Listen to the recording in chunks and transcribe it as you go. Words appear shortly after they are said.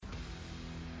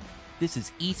This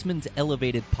is Eastman's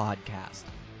Elevated Podcast.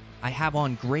 I have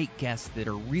on great guests that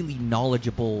are really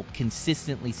knowledgeable,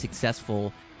 consistently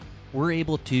successful. We're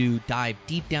able to dive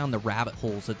deep down the rabbit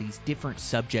holes of these different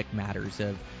subject matters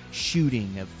of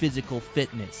shooting, of physical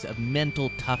fitness, of mental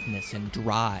toughness and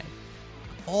drive.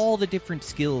 All the different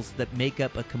skills that make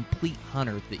up a complete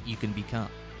hunter that you can become.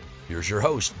 Here's your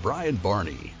host, Brian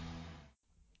Barney.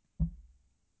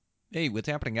 Hey, what's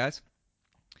happening, guys?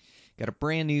 Got a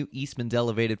brand new Eastman's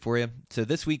Elevated for you. So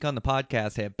this week on the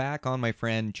podcast, I have back on my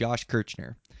friend Josh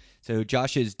Kirchner. So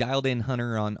Josh is Dialed In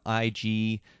Hunter on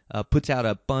IG, puts out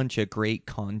a bunch of great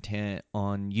content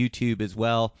on YouTube as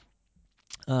well.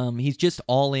 He's just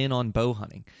all in on bow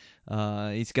hunting.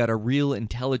 He's got a real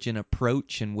intelligent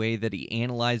approach and way that he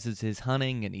analyzes his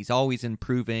hunting, and he's always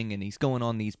improving, and he's going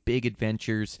on these big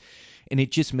adventures, and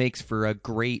it just makes for a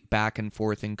great back and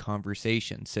forth in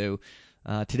conversation. So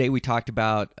today we talked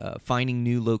about finding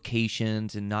new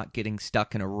locations and not getting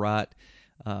stuck in a rut.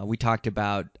 We talked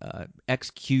about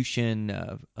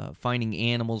execution, finding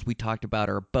animals. We talked about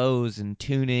our bows and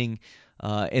tuning,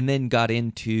 and then got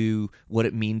into what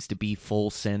it means to be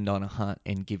full send on a hunt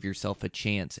and give yourself a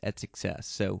chance at success.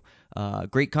 So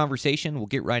great conversation. We'll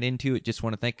get right into it. Just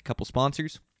want to thank a couple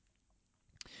sponsors.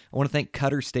 I want to thank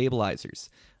Cutter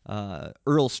Stabilizers.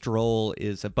 Earl Stroll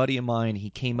is a buddy of mine. He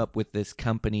came up with this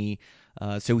company.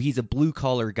 So he's a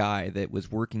blue-collar guy that was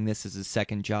working this as a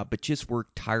second job, but just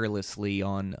worked tirelessly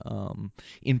on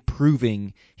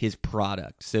improving his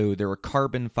product. So they're a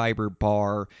carbon fiber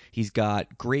bar. He's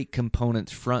got great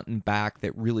components front and back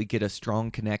that really get a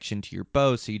strong connection to your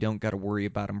bow, so you don't got to worry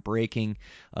about them breaking.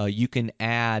 You can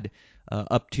add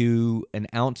up to an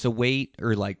ounce of weight,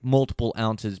 or like multiple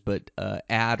ounces, but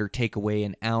add or take away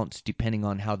an ounce depending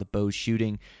on how the bow's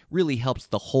shooting. Really helps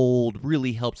the hold,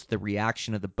 really helps the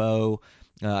reaction of the bow.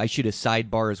 I shoot a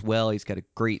sidebar as well. He's got a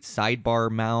great sidebar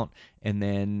mount, and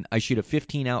then I shoot a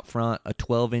 15 out front, a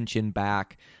 12-inch in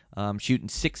back. Shooting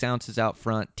 6 ounces out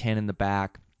front, 10 in the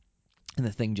back. And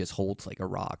the thing just holds like a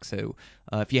rock. So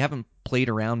if you haven't played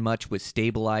around much with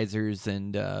stabilizers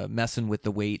and messing with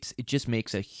the weights, it just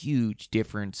makes a huge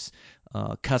difference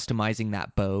customizing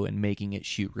that bow and making it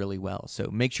shoot really well. So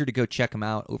make sure to go check them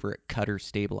out over at Cutter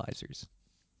Stabilizers.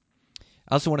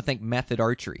 I also want to thank Method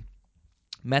Archery.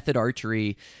 Method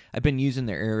Archery, I've been using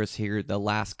their arrows here the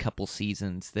last couple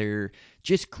seasons. They're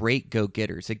just great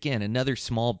go-getters. Again, another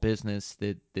small business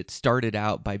that started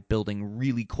out by building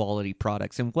really quality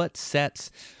products. And what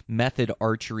sets Method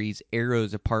Archery's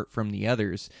arrows apart from the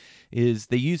others is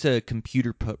they use a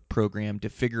computer program to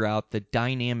figure out the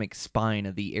dynamic spine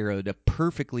of the arrow to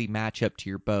perfectly match up to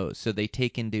your bow. So they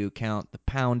take into account the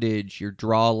poundage, your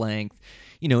draw length,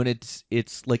 and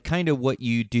it's like kind of what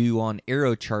you do on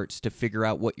arrow charts to figure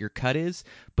out what your cut is,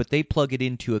 but they plug it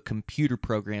into a computer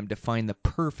program to find the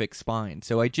perfect spine.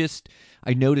 So I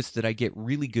noticed that I get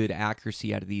really good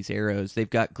accuracy out of these arrows. They've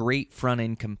got great front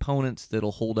end components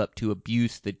that'll hold up to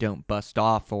abuse, that don't bust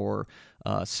off or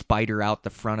spider out the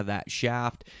front of that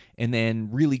shaft, and then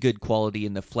really good quality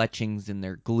in the fletchings and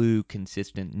their glue,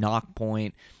 consistent knock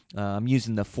point. I'm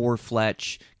using the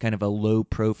 4-fletch, kind of a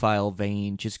low-profile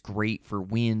vane, just great for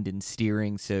wind and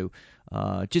steering, so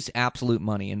just absolute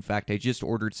money. In fact, I just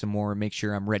ordered some more, make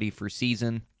sure I'm ready for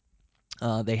season.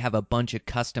 They have a bunch of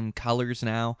custom colors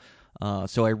now,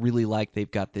 so I really like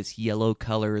they've got this yellow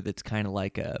color that's kind of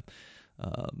like a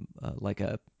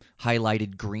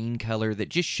highlighted green color that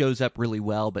just shows up really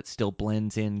well but still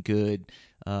blends in good,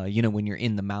 when you're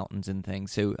in the mountains and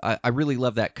things. So I really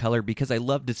love that color because I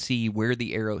love to see where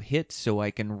the arrow hits so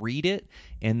I can read it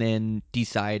and then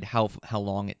decide how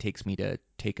long it takes me to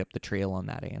take up the trail on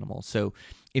that animal. So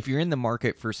if you're in the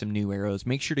market for some new arrows,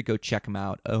 make sure to go check them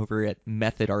out over at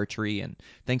Method Archery, and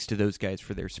thanks to those guys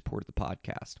for their support of the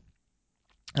podcast.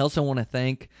 I also want to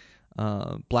thank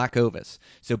Black Ovis.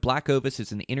 So Black Ovis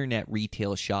is an internet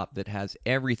retail shop that has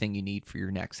everything you need for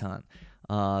your next hunt.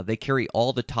 They carry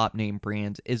all the top name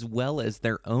brands as well as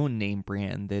their own name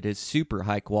brand that is super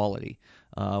high quality.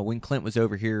 When Clint was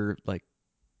over here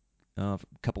a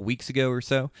couple weeks ago or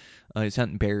so, he was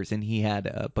hunting bears, and he had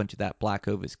a bunch of that Black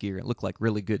Ovis gear. It looked like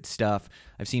really good stuff.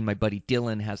 I've seen my buddy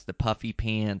Dylan has the puffy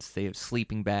pants. They have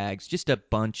sleeping bags, just a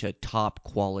bunch of top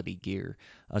quality gear.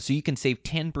 So you can save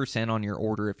 10% on your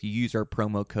order if you use our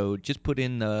promo code. Just put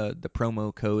in the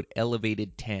promo code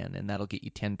ELEVATED10, and that'll get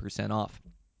you 10% off.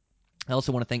 I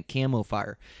also want to thank Camo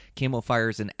Fire. Camo Fire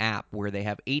is an app where they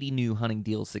have 80 new hunting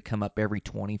deals that come up every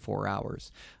 24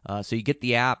 hours. So you get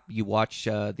the app, you watch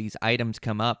these items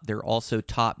come up. They're also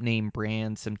top name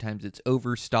brands. Sometimes it's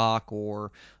overstock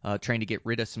or trying to get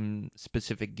rid of some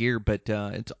specific gear, but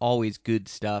it's always good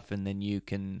stuff, and then you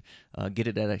can get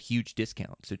it at a huge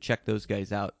discount. So check those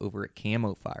guys out over at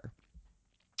Camo Fire.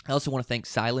 I also want to thank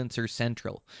Silencer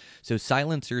Central. So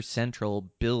Silencer Central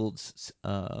builds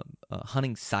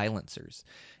hunting silencers,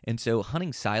 and so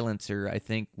hunting silencer I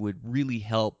think would really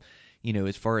help.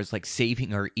 As far as like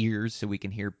saving our ears so we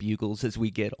can hear bugles as we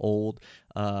get old.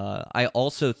 I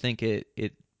also think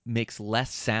it makes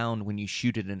less sound when you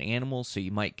shoot at an animal, so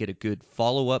you might get a good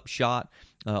follow up shot.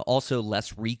 Also,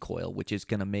 less recoil, which is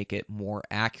going to make it more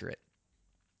accurate.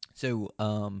 So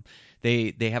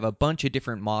they have a bunch of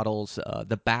different models.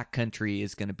 The backcountry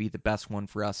is going to be the best one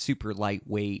for us, super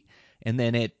lightweight. And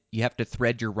then you have to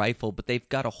thread your rifle, but they've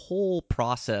got a whole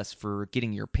process for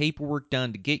getting your paperwork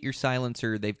done to get your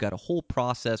silencer. They've got a whole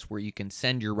process where you can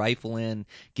send your rifle in,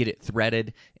 get it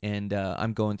threaded, and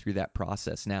I'm going through that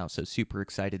process now. So super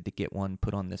excited to get one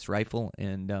put on this rifle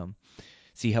and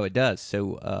see how it does.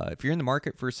 So if you're in the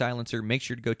market for a silencer, make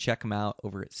sure to go check them out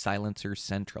over at Silencer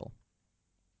Central.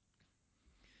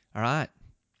 All right.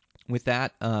 With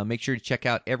that, make sure to check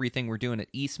out everything we're doing at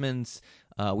Eastman's.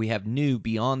 We have new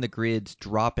Beyond the Grids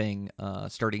dropping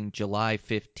starting July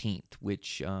 15th,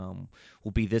 which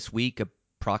will be this week,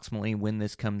 approximately when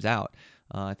this comes out.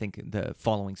 I think the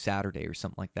following Saturday or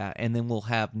something like that. And then we'll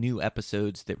have new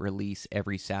episodes that release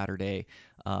every Saturday.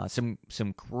 Some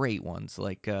great ones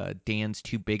like Dan's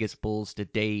two biggest bulls to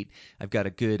date. I've got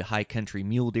a good high country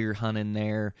mule deer hunt in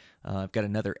there. I've got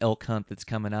another elk hunt that's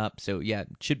coming up. So yeah, it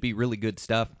should be really good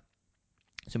stuff.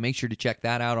 So make sure to check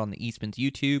that out on the Eastman's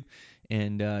YouTube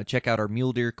and check out our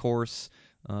mule deer course.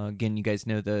 Again, you guys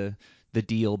know the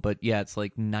deal, but yeah, it's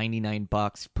like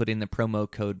 $99. Put in the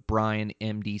promo code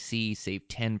BrianMDC, save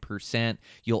 10%.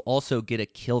 You'll also get a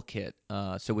kill kit.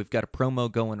 So we've got a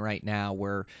promo going right now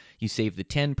where you save the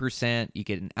 10%, you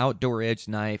get an outdoor edge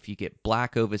knife, you get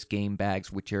Black Ovis game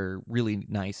bags, which are really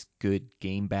nice, good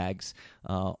game bags,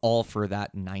 all for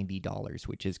that $90,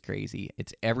 which is crazy.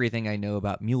 It's everything I know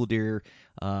about mule deer,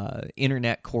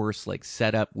 internet course like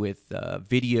set up with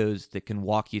videos that can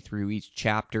walk you through each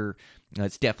chapter.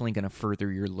 It's definitely going to further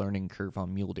your learning curve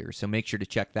on mule deer. So make sure to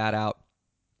check that out.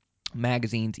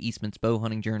 Magazines, Eastman's Bow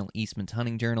Hunting Journal, Eastman's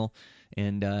Hunting Journal,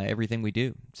 and everything we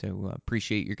do. So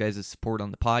appreciate your guys' support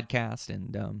on the podcast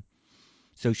and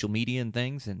social media and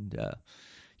things. And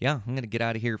yeah, I'm going to get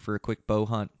out of here for a quick bow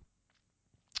hunt.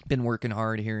 Been working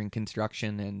hard here in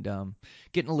construction and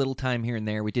getting a little time here and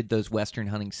there. We did those Western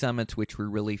Hunting Summits, which were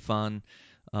really fun.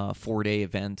 4-day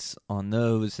events on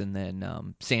those, and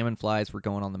then salmon flies were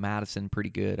going on the Madison pretty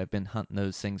good. I've been hunting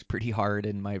those things pretty hard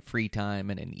in my free time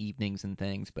and in evenings and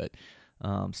things, but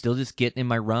still just getting in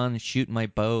my run, shooting my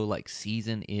bow like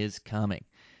season is coming.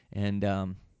 And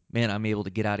man, I'm able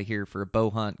to get out of here for a bow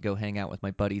hunt, go hang out with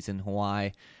my buddies in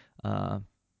Hawaii.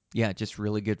 Yeah, just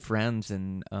really good friends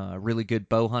and really good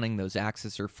bow hunting. Those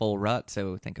axes are full rut,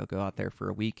 so I think I'll go out there for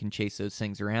a week and chase those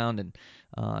things around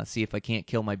and see if I can't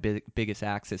kill my biggest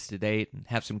axis to date and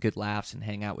have some good laughs and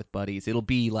hang out with buddies. It'll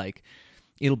be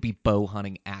bow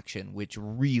hunting action, which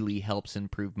really helps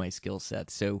improve my skill set.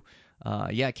 So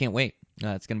yeah, I can't wait.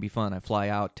 It's gonna be fun. I fly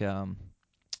out.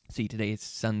 See, today's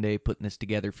Sunday, putting this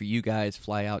together for you guys.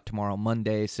 Fly out tomorrow,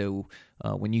 Monday. So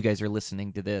when you guys are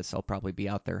listening to this, I'll probably be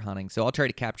out there hunting. So I'll try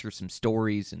to capture some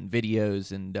stories and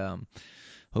videos and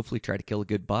hopefully try to kill a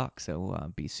good buck.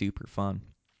 So be super fun.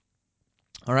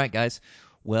 All right, guys.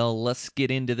 Well, let's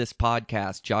get into this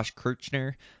podcast. Josh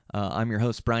Kirchner. I'm your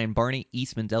host, Brian Barney.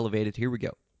 Eastman's Elevated. Here we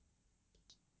go.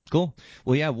 Cool.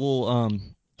 Well, yeah, we'll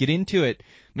get into it.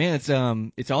 Man,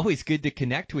 it's always good to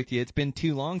connect with you. It's been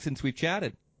too long since we've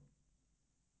chatted.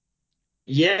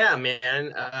 Yeah,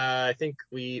 man. I think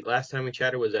we last time we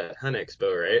chatted was at Hunt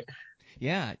Expo, right?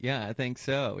 Yeah, I think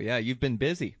so. Yeah, you've been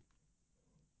busy.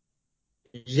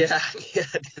 Yeah, yeah.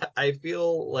 I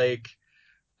feel like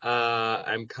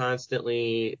I'm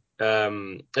constantly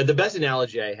the best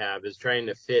analogy I have is trying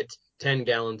to fit 10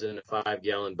 gallons in a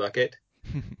 5-gallon bucket.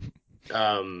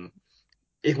 Um,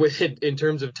 in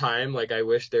terms of time, like I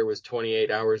wish there was 28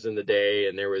 hours in the day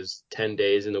and there was 10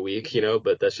 days in the week,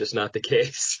 but that's just not the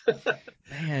case.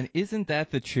 Man, isn't that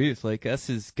the truth? Like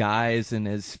us as guys and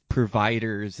as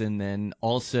providers, and then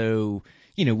also,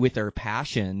 with our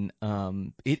passion,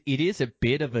 it is a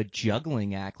bit of a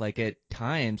juggling act. Like at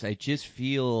times, I just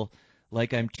feel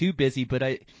like I'm too busy, but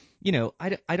I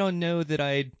don't know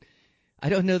that I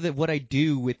don't know that what I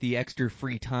do with the extra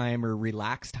free time or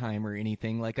relaxed time or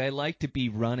anything. Like, I like to be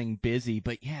running busy,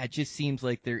 but yeah, it just seems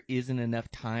like there isn't enough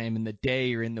time in the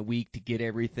day or in the week to get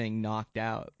everything knocked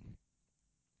out.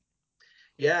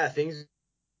 Yeah, things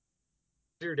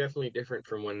are definitely different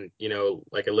from when,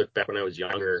 like I look back when I was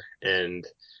younger and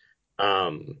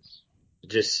um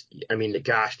just I mean,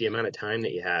 gosh, the amount of time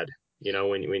that you had,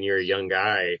 when you're a young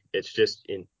guy, it's just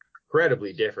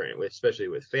incredibly different, especially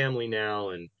with family now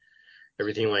and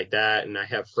everything like that. And I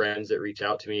have friends that reach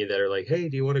out to me that are like, "Hey,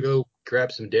 do you want to go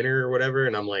grab some dinner or whatever?"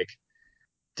 And I'm like,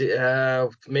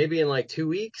 maybe in like 2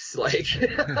 weeks, like,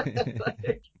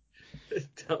 like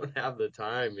don't have the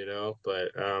time,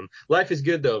 But life is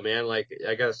good though, man. Like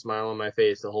I got a smile on my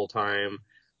face the whole time,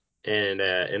 and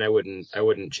I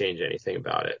wouldn't change anything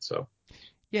about it. So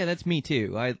Yeah, that's me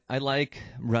too. I like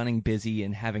running busy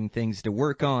and having things to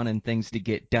work on and things to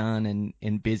get done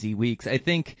in busy weeks. I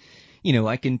think,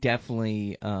 I can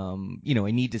definitely, I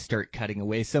need to start cutting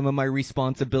away some of my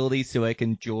responsibilities so I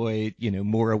can enjoy,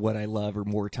 more of what I love or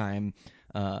more time,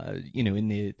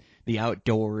 in the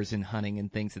outdoors and hunting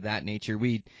and things of that nature.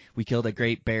 We killed a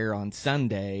great bear on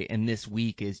Sunday, and this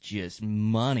week is just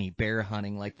money bear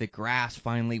hunting. Like the grass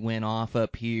finally went off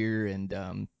up here, and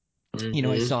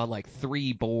I hmm saw like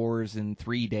 3 boars in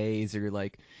 3 days, or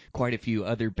like quite a few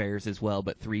other bears as well,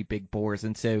 but 3 big boars.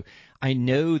 And so I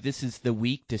know this is the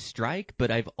week to strike,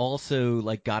 but I've also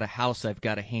like got a house I've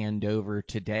got to hand over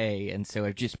today. And so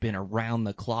I've just been around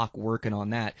the clock working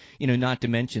on that, not to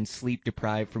mention sleep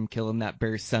deprived from killing that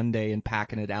bear Sunday and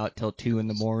packing it out till 2 in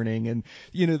the morning and,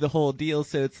 the whole deal.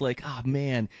 So it's like, oh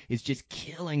man, it's just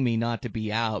killing me not to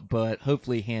be out, but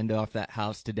hopefully hand off that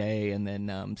house today and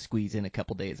then squeeze in a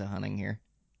couple days of hunting here.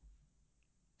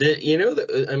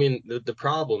 I mean, the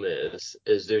problem is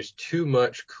there's too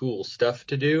much cool stuff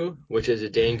to do, which is a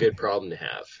dang good problem to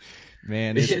have.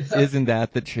 Man, You know? isn't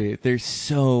that the truth? There's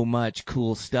so much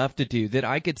cool stuff to do that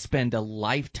I could spend a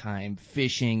lifetime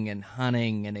fishing and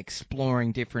hunting and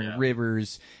exploring different Yeah.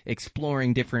 rivers,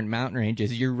 exploring different mountain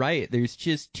ranges. You're right. There's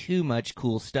just too much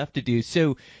cool stuff to do.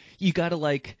 So you got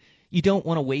to you don't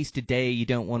want to waste a day. You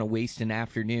don't want to waste an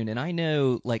afternoon. And I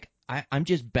know, like, I'm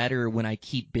just better when I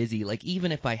keep busy. Like,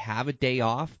 even if I have a day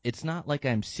off, it's not like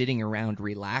I'm sitting around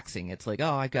relaxing. It's like,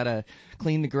 oh, I gotta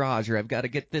clean the garage, or I've got to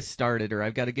get this started, or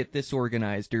I've got to get this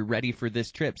organized or ready for this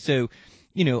trip. So,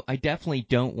 I definitely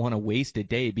don't want to waste a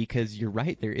day because you're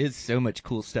right, there is so much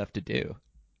cool stuff to do.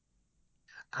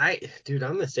 Dude,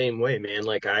 I'm the same way, man.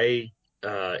 Like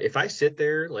if I sit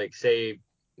there, like say,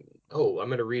 oh, I'm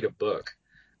gonna read a book.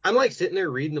 I'm like sitting there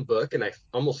reading the book and I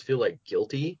almost feel like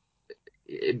guilty.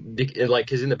 Like,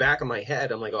 cause in the back of my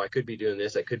head, I'm like, oh, I could be doing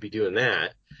this. I could be doing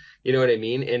that. You know what I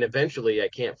mean? And eventually I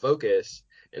can't focus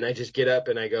and I just get up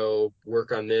and I go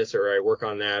work on this or I work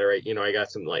on that or I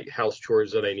got some like house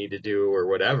chores that I need to do or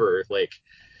whatever. Like,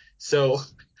 so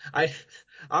I,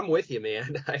 I'm with you,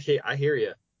 man. I hear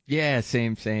you. Yeah,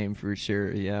 same for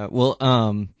sure. Yeah. Well,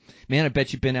 man, I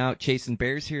bet you've been out chasing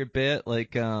bears here a bit.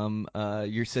 Like,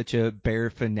 you're such a bear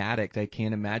fanatic. I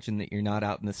can't imagine that you're not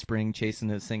out in the spring chasing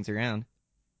those things around.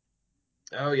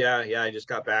 Oh yeah, yeah. I just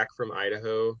got back from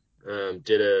Idaho.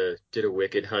 Did a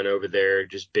wicked hunt over there,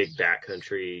 just big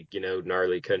backcountry,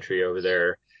 gnarly country over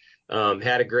there.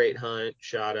 Had a great hunt.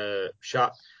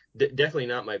 Definitely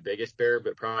not my biggest bear,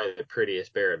 but probably the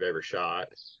prettiest bear I've ever shot.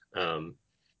 Um,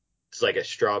 it's like a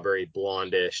strawberry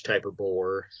blondish type of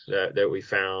boar that we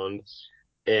found,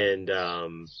 and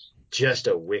just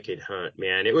a wicked hunt,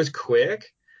 man. It was quick.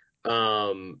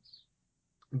 Um,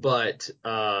 but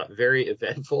very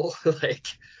eventful. Like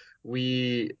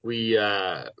we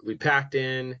packed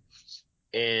in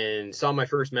and saw my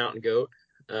first mountain goat.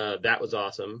 That was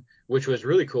awesome, which was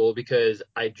really cool because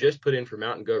I just put in for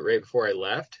mountain goat right before I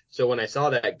left. So when I saw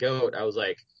that goat, I was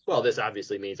like, well, this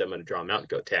obviously means I'm going to draw a mountain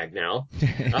goat tag now.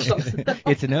 Um,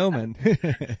 It's an omen.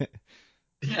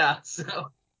 yeah. So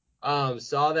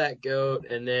saw that goat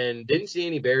and then didn't see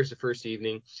any bears the first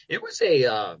evening. It was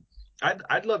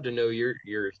I'd love to know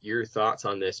your thoughts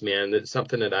on this, man. That's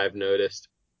something that I've noticed.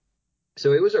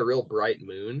 So it was a real bright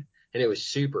moon and it was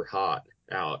super hot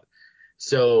out.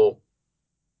 So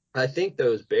I think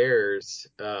those bears,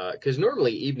 because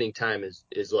normally evening time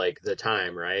is like the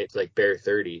time, right? It's like bear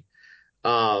 30.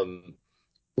 Um,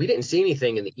 we didn't see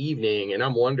anything in the evening, and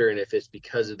I'm wondering if it's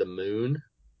because of the moon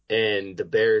and the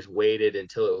bears waited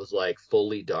until it was like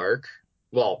fully dark.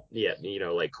 Well, yeah,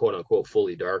 like quote unquote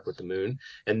fully dark with the moon,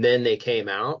 and then they came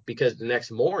out because the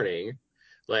next morning,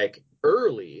 like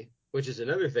early, which is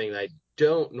another thing that I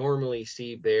don't normally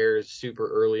see bears super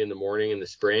early in the morning in the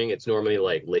spring. It's normally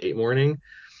like late morning.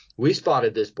 We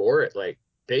spotted this boar at like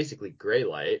basically gray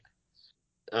light,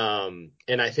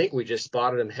 And I think we just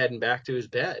spotted him heading back to his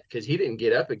bed because he didn't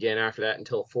get up again after that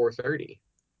until 4:30.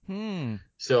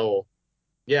 So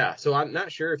yeah, so I'm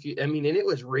not sure if I mean, and it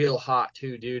was real hot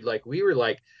too, dude. Like we were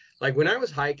like when I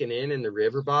was hiking in the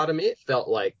river bottom, it felt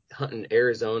like hunting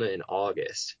Arizona in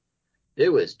August. It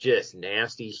was just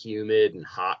nasty, humid, and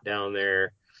hot down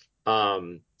there.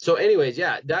 So anyways,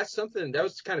 yeah, that's something that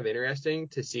was kind of interesting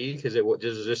to see because it was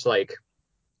just like,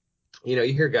 you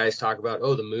hear guys talk about,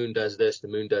 oh, the moon does this, the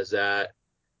moon does that.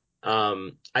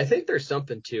 I think there's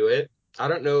something to it. I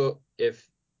don't know if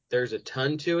there's a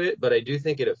ton to it, but I do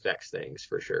think it affects things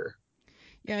for sure.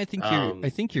 Yeah, I think Um,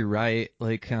 you're right.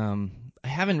 Like, I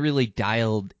haven't really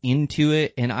dialed into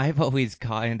it, and I've always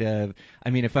kind of, I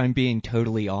mean, if I'm being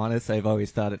totally honest, I've always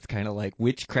thought it's kind of like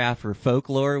witchcraft or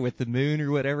folklore with the moon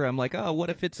or whatever. I'm like, oh, what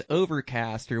if it's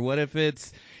overcast, or what if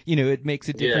it's, it makes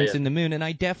a yeah, difference yeah, in the moon? And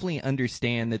I definitely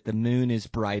understand that the moon is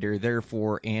brighter,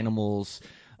 therefore animals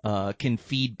can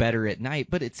feed better at night,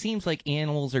 but it seems like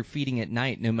animals are feeding at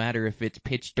night no matter if it's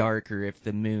pitch dark or if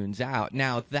the moon's out.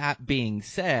 Now, that being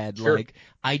said, sure. like,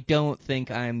 I don't think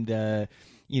I'm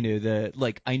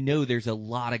like, I know there's a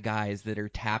lot of guys that are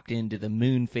tapped into the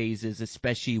moon phases,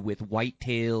 especially with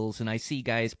whitetails, and I see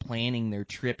guys planning their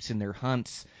trips and their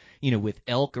hunts, with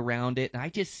elk around it, and I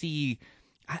just see.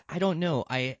 I don't know.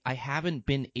 I haven't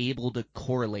been able to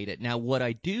correlate it. Now, what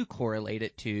I do correlate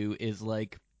it to is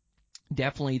like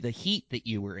definitely the heat that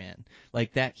you were in.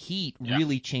 Like that heat Yeah,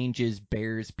 really changes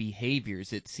bears'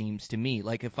 behaviors, it seems to me.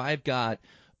 Like if I've got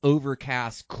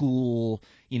overcast, cool,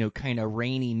 kind of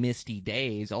rainy, misty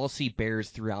days, I'll see bears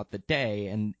throughout the day.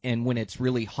 And when it's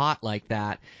really hot like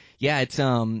that, yeah, it's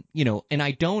and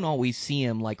I don't always see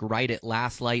them like right at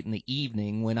last light in the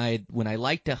evening. When I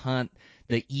like to hunt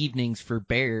the evenings for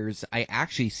bears, I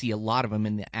actually see a lot of them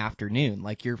in the afternoon,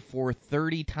 like your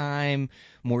 4:30 time,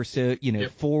 more so,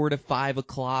 yep, 4 to 5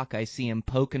 o'clock. I see him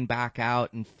poking back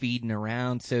out and feeding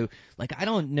around. So, like, I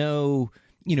don't know.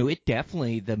 It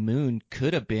definitely, the moon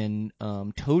could have been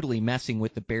totally messing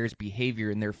with the bear's behavior,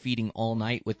 and they're feeding all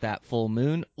night with that full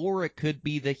moon, or it could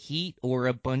be the heat or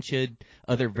a bunch of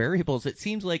other variables. It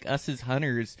seems like us as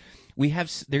hunters,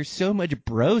 there's so much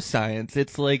bro science.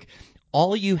 It's like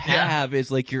all you yeah, have is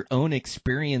like your own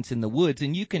experience in the woods,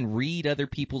 and you can read other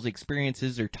people's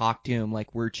experiences or talk to them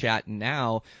like we're chatting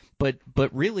now, but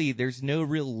really there's no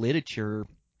real literature,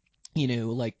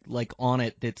 like on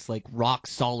it that's like rock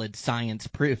solid science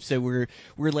proof. So we're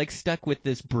like stuck with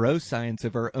this bro science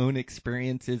of our own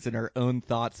experiences and our own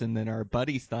thoughts and then our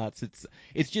buddies' thoughts.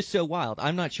 It's just so wild.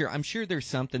 I'm not sure. I'm sure there's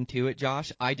something to it,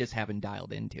 Josh. I just haven't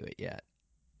dialed into it yet.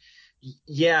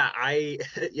 yeah.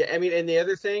 Yeah. I mean, and the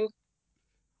other thing,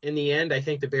 in the end, I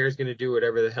think the bear's going to do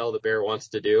whatever the hell the bear wants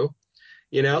to do.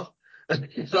 You know, Yeah,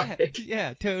 like yeah,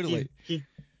 he's totally. he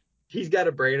he's got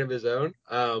a brain of his own.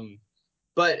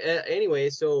 But anyway,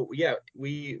 so yeah,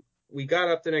 we got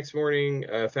up the next morning,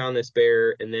 found this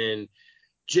bear, and then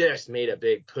just made a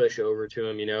big push over to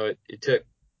him. It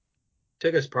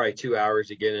took us probably 2 hours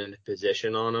to get into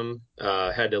position on him.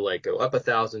 Had to like go up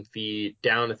 1,000 feet,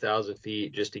 down 1,000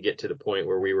 feet just to get to the point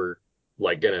where we were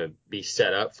like gonna be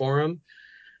set up for him.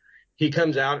 He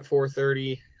comes out at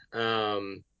 4:30,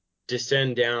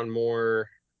 descend down more.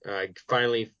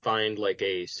 Finally find like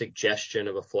a suggestion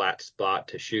of a flat spot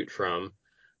to shoot from.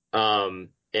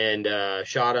 And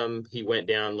shot him. He went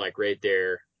down like right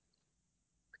there.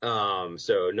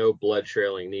 So no blood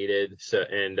trailing needed. So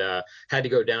and had to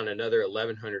go down another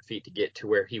 1,100 feet to get to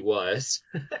where he was,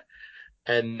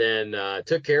 and then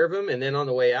took care of him. And then on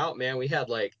the way out, man, we had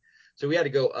to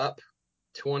go up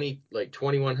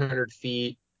 2,100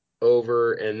 feet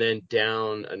over, and then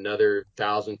down another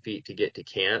 1,000 feet to get to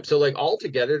camp. So like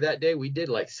altogether that day, we did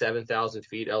like 7,000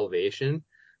 feet elevation.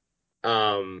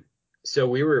 Um, so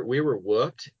we were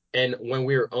whooped, and when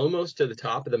we were almost to the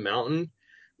top of the mountain,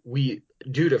 we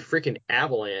due to freaking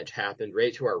avalanche happened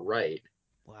right to our right.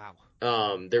 Wow.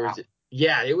 There was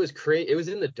yeah, it was crazy. It was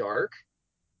in the dark,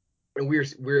 and we're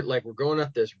going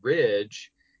up this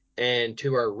ridge, and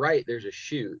to our right there's a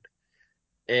chute,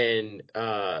 and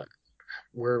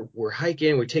we're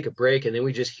hiking. We take a break, and then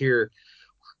we just hear,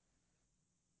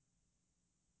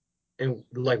 and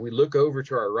like we look over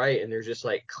to our right, and there's just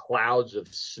like clouds of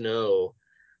snow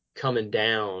coming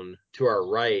down to our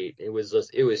right. It was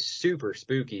super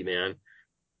spooky, man.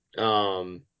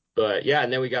 But yeah,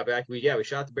 and then we got back. We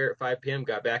shot the bear at 5 p.m.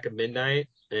 Got back at midnight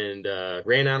and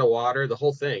ran out of water. The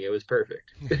whole thing. It was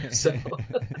perfect. So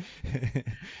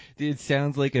Dude,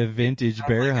 sounds like a vintage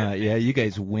bear hunt. Yeah, you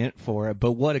guys went for it.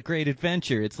 But what a great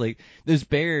adventure. It's like those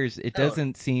bears, it oh,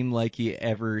 doesn't seem like you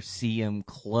ever see them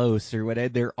close or whatever.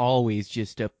 They're always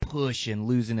just a push and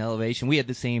losing elevation. We had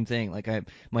the same thing. Like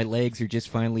my legs are just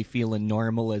finally feeling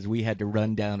normal as we had to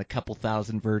run down a couple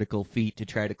thousand vertical feet to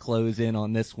try to close in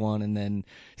on this one, and then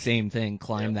same thing,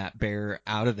 climb yep. that bear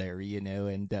out of there,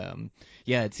 and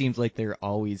yeah, it seems like they're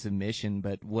always a mission,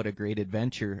 but what a great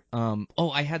adventure. Oh,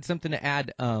 I had something to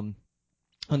add.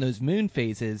 On those moon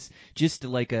phases, just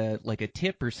like a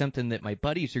tip or something that my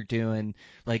buddies are doing.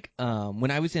 Like when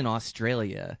I was in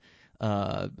Australia,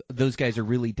 those guys are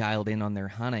really dialed in on their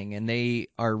hunting, and they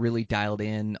are really dialed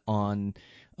in on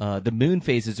the moon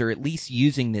phases, or at least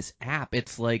using this app.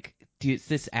 It's like it's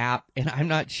this app, and I'm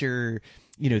not sure.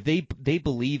 They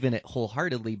believe in it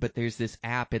wholeheartedly, but there's this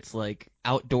app. It's like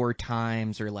outdoor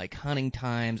times or like hunting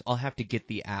times. I'll have to get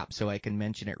the app so I can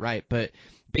mention it right, but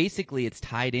basically it's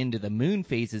tied into the moon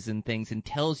phases and things and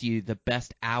tells you the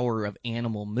best hour of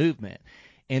animal movement.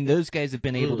 And those guys have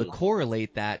been able to Mm,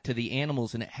 correlate that to the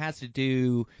animals, and it has to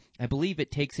do, I believe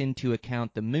it takes into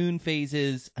account the moon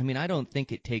phases. I mean, I don't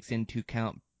think it takes into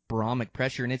account barometric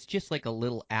pressure, and it's just like a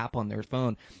little app on their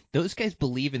phone. Those guys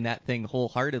believe in that thing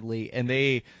wholeheartedly, and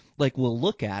they like will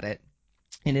look at it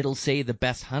and it'll say the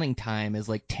best hunting time is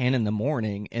like 10 in the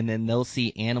morning, and then they'll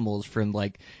see animals from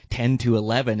like 10 to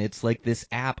 11. It's like this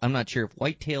app. I'm not sure if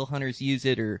whitetail hunters use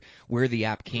it or where the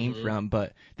app came hmm from,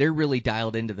 but they're really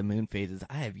dialed into the moon phases.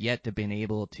 I have yet to been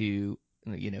able to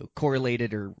correlate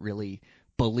it or really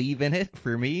believe in it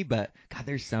for me, but God,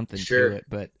 there's something to Sure. it.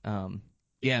 But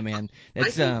yeah, man, I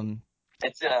that's think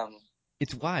it's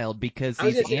it's wild because I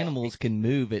was these gonna say animals can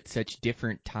move at such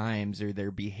different times, or their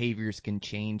behaviors can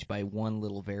change by one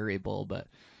little variable. But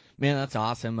man, that's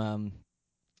awesome.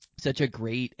 Such a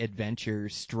great adventure,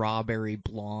 strawberry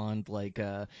blonde. Like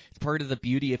it's part of the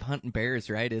beauty of hunting bears,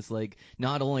 right? Is like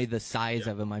not only the size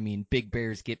yeah. of them. I mean, big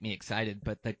bears get me excited,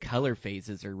 but the color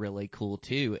phases are really cool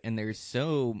too. And there's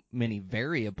so many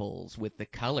variables with the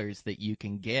colors that you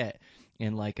can get.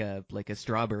 And like a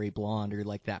strawberry blonde or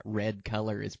like that red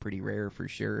color is pretty rare for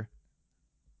sure.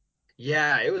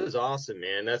 Yeah, it was awesome,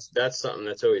 man. That's something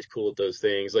that's always cool with those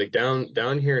things. Like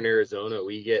down here in Arizona,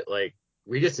 we get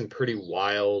some pretty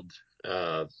wild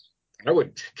I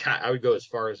would I would go as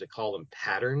far as to call them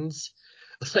patterns.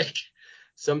 Like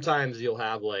sometimes you'll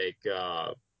have like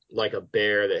a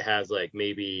bear that has like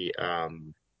maybe my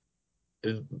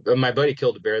buddy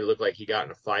killed a bear that looked like he got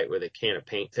in a fight with a can of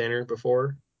paint thinner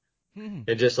before, Hmm.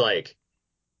 and just like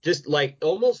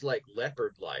almost like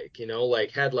leopard like,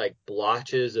 like had like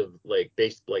blotches of like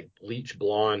base like bleach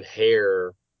blonde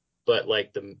hair, but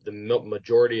like the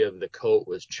majority of the coat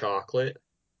was chocolate.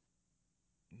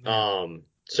 Man,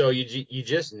 So you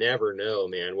just never know,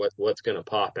 man, what's gonna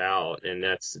pop out, and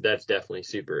that's definitely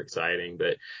super exciting.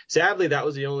 But sadly, that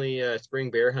was the only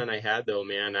spring bear hunt I had, though,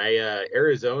 man.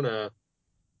 Arizona.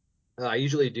 I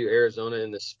usually do Arizona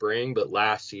in the spring, but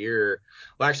last year,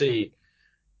 well, actually,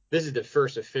 this is the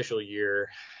first official year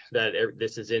that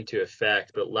this is into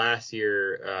effect. But last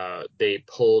year, they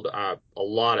pulled up a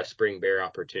lot of spring bear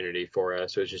opportunity for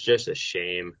us, which is just a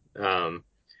shame.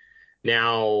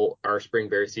 Now our spring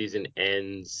bear season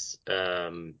ends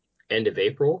end of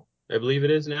April, I believe it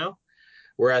is now.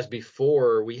 Whereas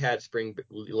before we had spring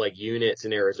like units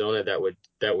in Arizona that would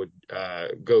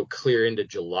go clear into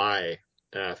July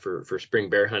for spring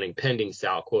bear hunting, pending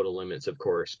sow quota limits, of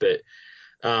course. But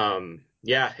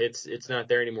yeah, it's not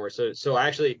there anymore. So I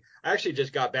actually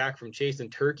just got back from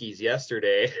chasing turkeys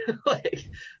yesterday. Like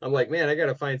I'm like, man, I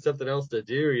gotta find something else to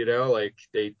do, like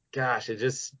gosh, it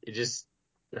just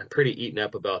I'm pretty eaten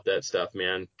up about that stuff,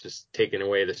 man. Just taking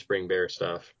away the spring bear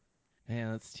stuff.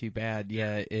 yeah, that's too bad.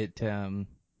 Yeah, it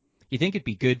you think it'd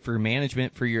be good for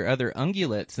management for your other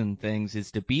ungulates and things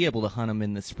is to be able to hunt them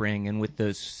in the spring, and with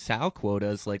those sow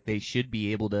quotas, like they should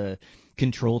be able to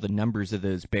control the numbers of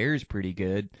those bears pretty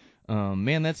good.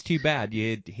 Man, that's too bad.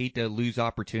 You'd hate to lose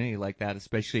opportunity like that,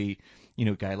 especially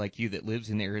a guy like you that lives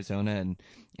in Arizona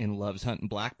and loves hunting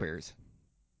black bears.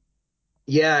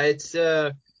 Yeah, it's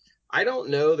I don't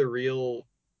know the real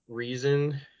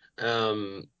reason.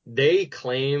 They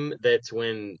claim that's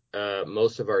when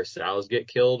most of our sows get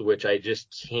killed, which I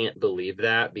just can't believe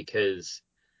that because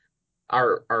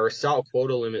our sow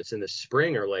quota limits in the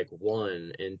spring are like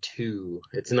 1 and 2.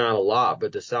 It's not a lot,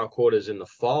 but the sow quotas in the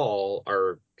fall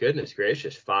are goodness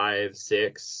gracious 5,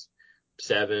 6,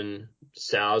 7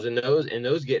 sows, and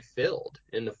those get filled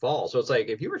in the fall. So it's like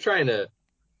if you were trying to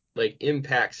like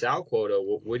impact sow quota,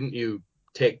 wouldn't you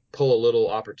pull a little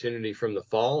opportunity from the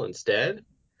fall instead?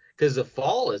 Because the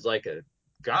fall is like a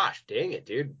gosh dang it,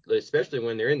 dude. Especially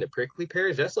when they're in the prickly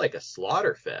pears, that's like a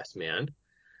slaughter fest, man.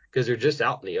 Because they're just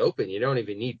out in the open. You don't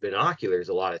even need binoculars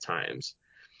a lot of times.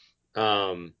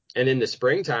 And in the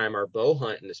springtime, our bow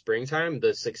hunt in the springtime,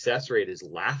 the success rate is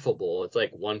laughable. It's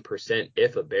like 1%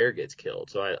 if a bear gets killed.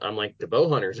 So I'm like, the bow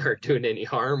hunters aren't doing any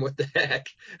harm. What the heck?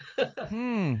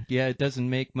 Yeah, it doesn't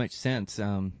make much sense.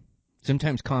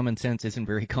 Sometimes common sense isn't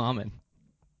very common.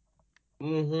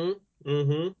 Mm-hmm.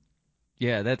 Mm-hmm.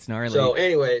 Yeah, that's gnarly. So,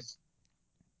 anyways,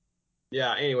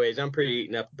 yeah. Anyways, I'm pretty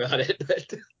eaten up about it,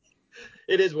 but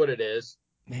it is what it is.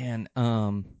 Man,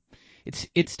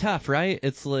 it's tough, right?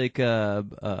 It's like there's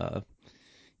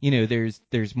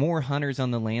more hunters on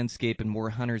the landscape and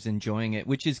more hunters enjoying it,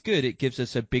 which is good. It gives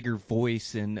us a bigger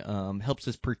voice and helps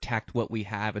us protect what we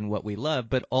have and what we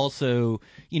love. But also,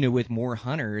 with more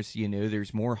hunters,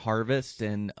 there's more harvest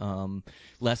and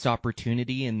less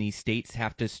opportunity, and these states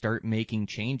have to start making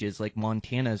changes. Like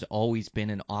Montana's always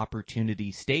been an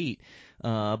opportunity state.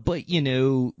 But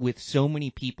with so many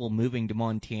people moving to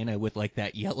Montana with like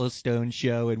that Yellowstone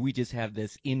show, and we just have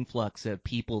this influx of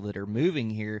people that are moving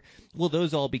here, well,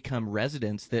 those all become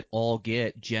residents that all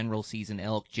get general season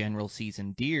elk, general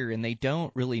season deer, and they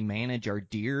don't really manage our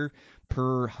deer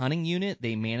per hunting unit.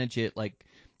 They manage it like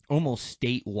almost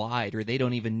statewide, or they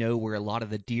don't even know where a lot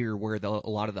of the deer, a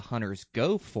lot of the hunters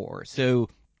go for. So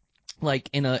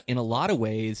like in a lot of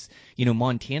ways,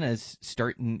 Montana's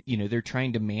starting, they're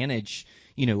trying to manage,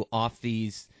 off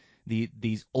these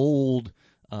old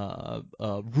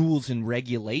rules and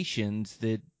regulations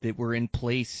that were in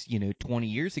place, 20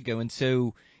 years ago. And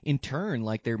so in turn,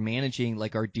 like they're managing,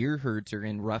 like our deer herds are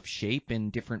in rough shape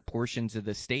in different portions of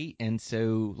the state. And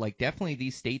so like definitely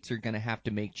these states are going to have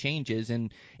to make changes.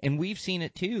 And we've seen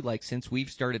it too, like since we've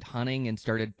started hunting and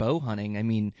started bow hunting. I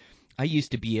mean, I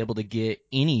used to be able to get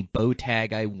any bow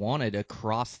tag I wanted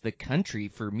across the country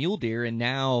for mule deer, and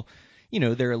now,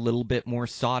 they're a little bit more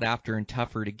sought after and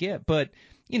tougher to get. But,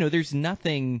 there's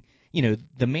nothing,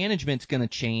 the management's going to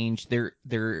change.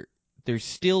 There's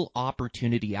still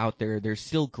opportunity out there. There's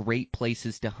still great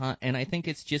places to hunt. And I think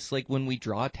it's just like when we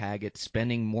draw tag, it's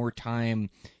spending more time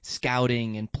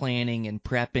scouting and planning and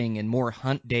prepping and more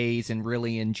hunt days and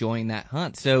really enjoying that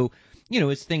hunt. So,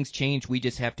 as things change, we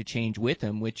just have to change with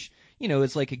them, which,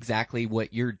 is like exactly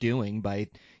what you're doing by,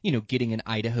 getting an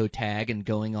Idaho tag and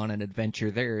going on an adventure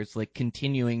there. It's like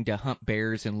continuing to hunt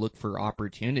bears and look for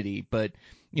opportunity. But,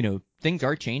 things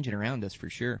are changing around us for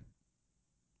sure.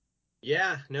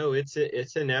 Yeah, no, it's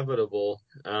inevitable.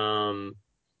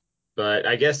 But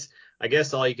I guess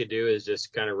all you could do is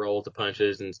just kind of roll with the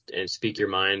punches and speak your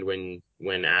mind when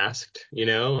asked,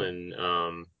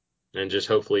 and just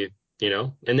hopefully,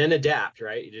 and then adapt,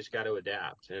 right? You just got to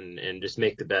adapt and just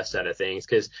make the best out of things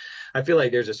because I feel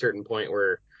like there's a certain point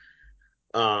where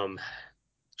um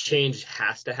change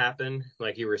has to happen,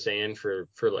 like you were saying, for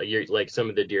like your like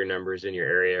some of the deer numbers in your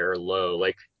area are low.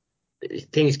 Like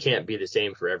things can't be the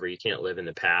same forever. You can't live in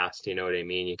the past. You know what I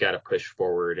mean? You got to push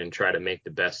forward and try to make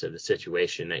the best of the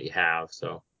situation that you have.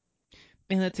 So,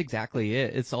 And that's exactly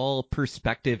it. It's all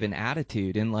perspective and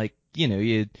attitude. And like,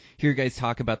 you hear guys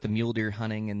talk about the mule deer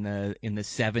hunting in the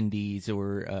 70s,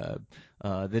 or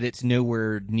that it's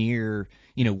nowhere near,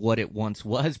 what it once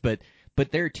was. But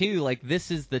there too, like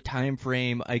this is the time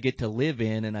frame I get to live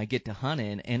in and I get to hunt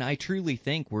in, and I truly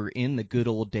think we're in the good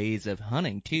old days of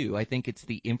hunting too. I think it's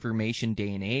the information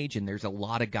day and age, and there's a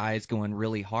lot of guys going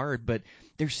really hard, but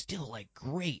there's still like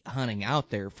great hunting out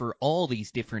there for all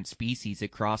these different species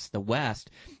across the West.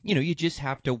 You just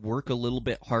have to work a little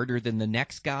bit harder than the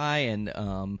next guy,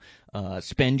 and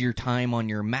spend your time on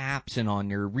your maps and on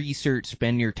your research,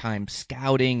 spend your time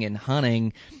scouting and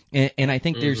hunting. And I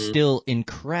think there's mm-hmm. still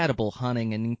incredible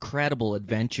hunting and incredible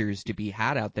adventures to be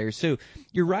had out there. So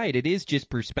you're right, it is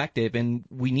just perspective, and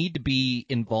we need to be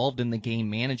involved in the game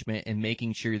management and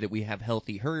making sure that we have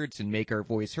healthy herds and make our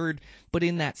voice heard. But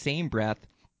in that same breath,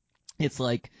 it's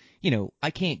like, I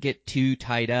can't get too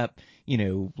tied up,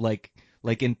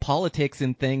 like in politics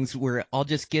and things where I'll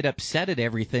just get upset at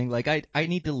everything. Like I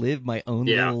need to live my own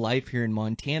Yeah. little life here in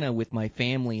Montana with my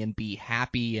family and be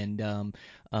happy and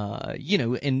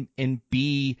and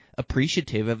be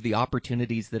appreciative of the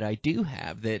opportunities that I do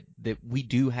have, that we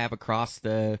do have across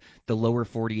the lower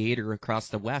 48 or across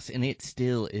the West, and it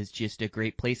still is just a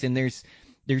great place. And there's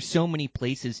so many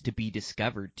places to be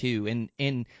discovered too,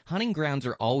 and hunting grounds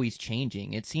are always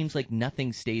changing. It seems like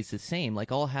nothing stays the same.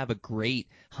 Like I'll have a great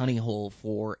honey hole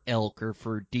for elk or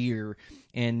for deer,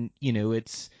 and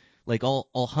it's like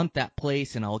I'll hunt that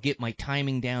place and I'll get my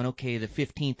timing down. Okay, the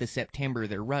 15th of September,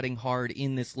 they're rutting hard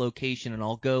in this location, and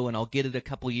I'll go and I'll get it a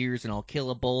couple years and I'll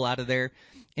kill a bull out of there.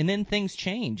 And then things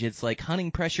change. It's like hunting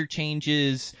pressure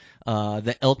changes,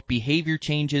 the elk behavior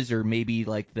changes, or maybe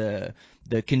like the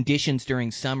conditions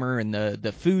during summer and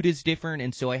the food is different,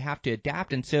 and so I have to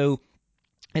adapt. And so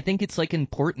I think it's like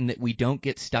important that we don't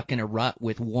get stuck in a rut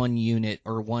with one unit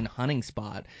or one hunting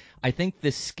spot. I think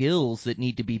the skills that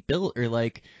need to be built are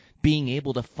like being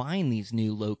able to find these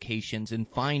new locations and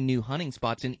find new hunting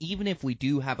spots. And even if we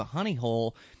do have a hunting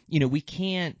hole, we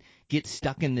can't get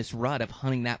stuck in this rut of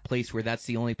hunting that place where that's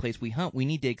the only place we hunt. We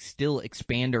need to still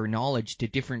expand our knowledge to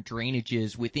different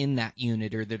drainages within that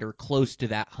unit or that are close to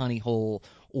that hunting hole,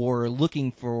 or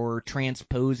looking for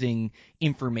transposing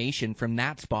information from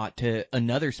that spot to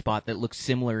another spot that looks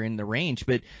similar in the range.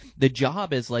 But the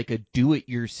job as like a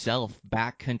do-it-yourself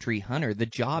backcountry hunter, the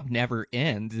job never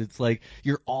ends. It's like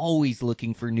you're always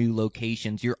looking for new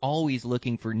locations. You're always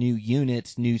looking for new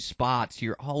units, new spots.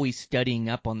 You're always studying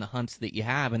up on the hunts that you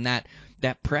have. And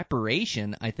that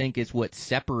preparation, I think, is what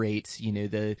separates,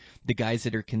 the guys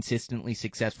that are consistently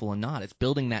successful and not. It's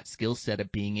building that skill set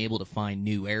of being able to find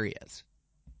new areas.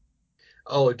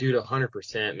 Oh, dude,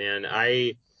 100%, man.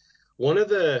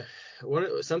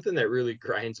 Something that really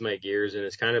grinds my gears, and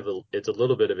it's a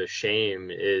little bit of a shame,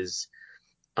 is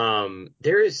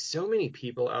there is so many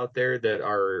people out there that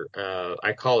are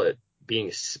I call it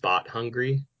being spot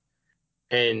hungry,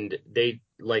 and they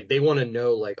want to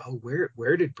know, like, oh,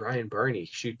 where did Brian Barney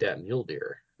shoot that mule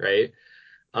deer, right?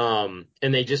 And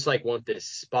they just like want this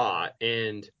spot,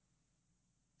 and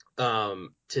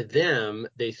to them,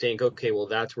 they think, okay, well,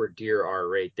 that's where deer are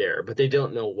right there, but they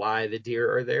don't know why the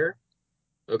deer are there.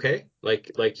 Okay,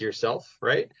 like yourself,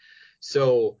 right?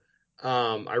 So,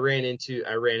 I ran into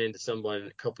someone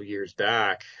a couple years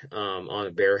back, on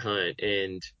a bear hunt,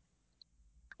 and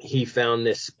he found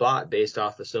this spot based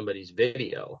off of somebody's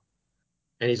video.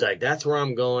 And he's like, that's where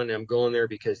I'm going. I'm going there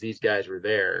because these guys were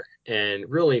there. And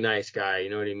really nice guy,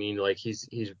 you know what I mean? Like he's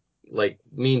like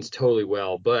means totally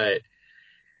well, but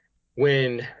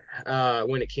when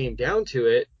when it came down to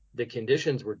it, the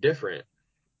conditions were different.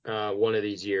 One of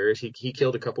these years, he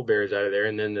killed a couple bears out of there,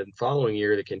 and then the following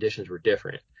year the conditions were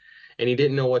different, and he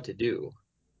didn't know what to do.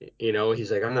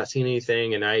 He's like, I'm not seeing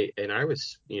anything, and I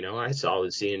was, I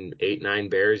was seeing 8, 9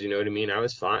 bears. You know what I mean? I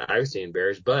was fine. I was seeing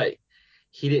bears, but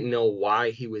he didn't know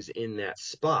why he was in that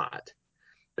spot.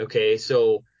 Okay,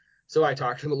 so I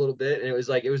talked to him a little bit, and it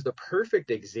was the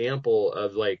perfect example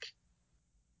of like,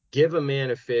 give a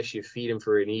man a fish, you feed him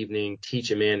for an evening. Teach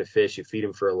a man to fish, you feed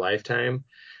him for a lifetime.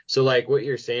 So like what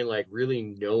you're saying, like really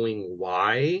knowing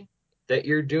why that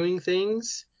you're doing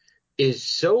things is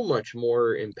so much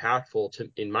more impactful to,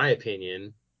 in my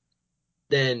opinion,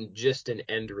 than just an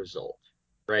end result,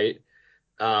 right?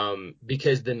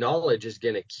 Because the knowledge is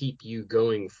going to keep you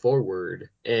going forward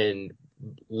and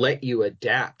let you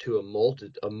adapt to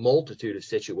a multitude of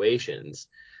situations,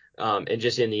 and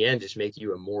just in the end, just make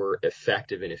you a more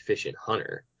effective and efficient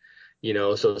hunter.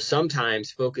 So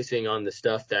sometimes focusing on the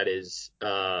stuff that is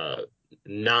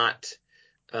not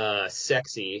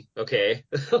sexy, okay,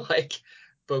 like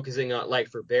focusing on, like,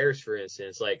 for bears, for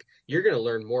instance, like you're going to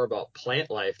learn more about plant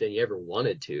life than you ever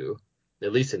wanted to,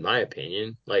 at least in my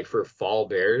opinion. Like for fall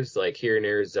bears, like here in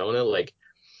Arizona, like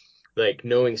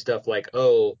knowing stuff like,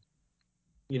 oh,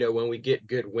 when we get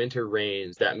good winter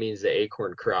rains, that means the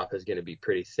acorn crop is going to be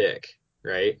pretty thick,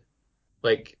 right?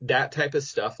 Like that type of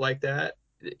stuff, like that,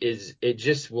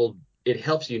 it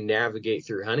helps you navigate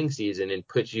through hunting season and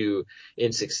put you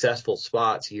in successful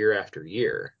spots year after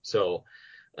year. So,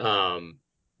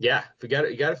 yeah, you got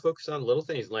to focus on little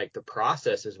things. Like the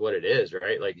process is what it is,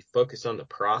 right? Like you focus on the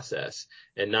process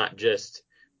and not just,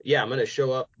 yeah, I'm going to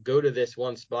show up, go to this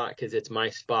one spot because it's my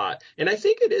spot. And I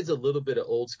think it is a little bit of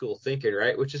old school thinking,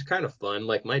 right? Which is kind of fun.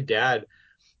 Like my dad,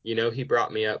 he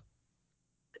brought me up,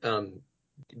 um,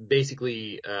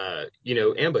 basically,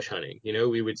 ambush hunting.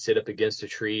 We would sit up against a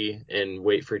tree and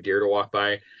wait for deer to walk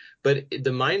by. But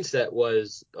the mindset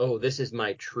was, oh, this is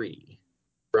my tree,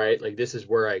 right? Like this is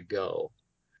where I go.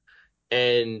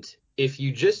 And if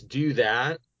you just do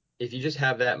that, if you just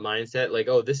have that mindset, like,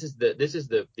 oh, this is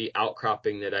the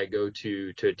outcropping that I go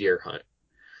to a deer hunt,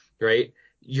 right?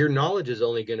 Your knowledge is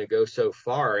only going to go so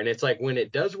far. And it's like when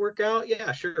it does work out,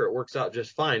 yeah, sure, it works out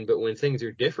just fine. But when things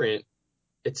are different,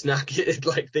 it's not it's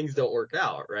like things don't work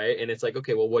out, right? And it's like,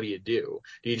 okay, well, what do you do?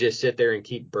 Do you just sit there and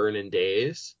keep burning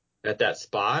days at that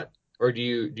spot, or do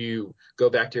you go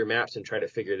back to your maps and try to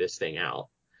figure this thing out?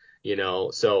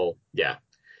 So yeah,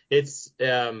 it's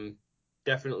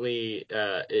definitely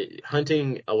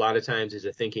hunting a lot of times is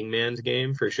a thinking man's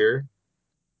game for sure.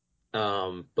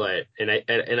 But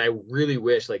I really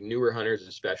wish like newer hunters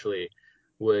especially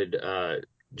would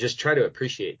just try to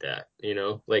appreciate that,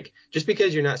 like just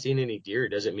because you're not seeing any deer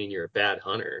doesn't mean you're a bad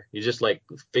hunter. You just like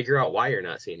figure out why you're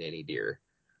not seeing any deer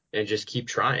and just keep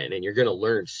trying and you're going to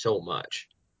learn so much.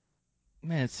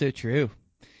 Man, it's so true.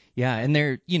 Yeah, and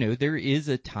there is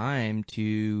a time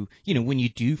to, when you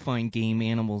do find game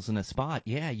animals in a spot,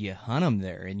 yeah, you hunt them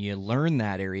there and you learn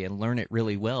that area and learn it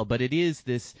really well. But it is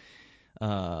this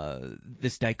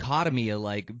dichotomy of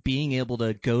like being able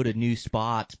to go to new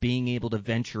spots, being able to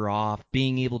venture off,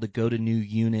 being able to go to new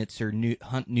units or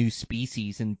hunt new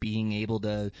species, and being able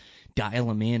to dial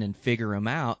them in and figure them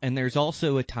out. And there's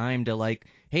also a time to like,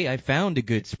 hey, I found a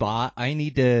good spot. I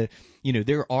need to,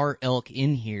 there are elk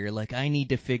in here. Like I need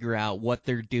to figure out what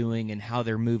they're doing and how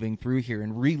they're moving through here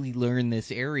and really learn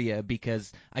this area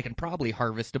because I can probably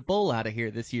harvest a bull out of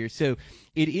here this year. So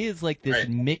it is like this Right.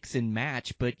 mix and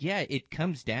match, but yeah, it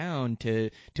comes down to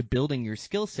building your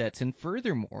skill sets. And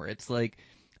furthermore, it's like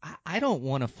I don't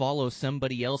want to follow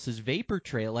somebody else's vapor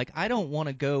trail. Like I don't want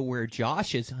to go where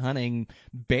Josh is hunting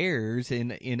bears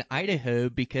in Idaho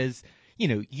because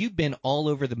you've been all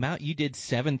over the mountain. You did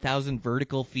 7,000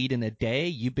 vertical feet in a day.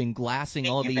 You've been glassing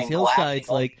all these hillsides.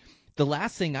 Like the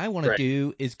last thing I want to Right.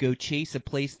 do is go chase a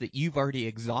place that you've already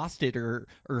exhausted or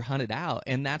hunted out.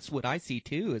 And that's what I see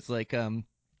too. It's like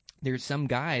there's some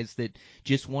guys that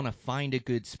just want to find a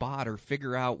good spot or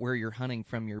figure out where you're hunting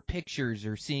from your pictures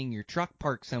or seeing your truck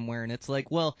parked somewhere, and it's like,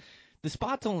 well, the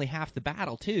spot's only half the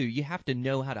battle too. You have to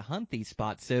know how to hunt these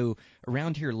spots. So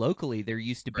around here locally, there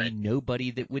used to be Right.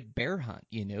 nobody that would bear hunt.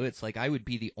 It's like I would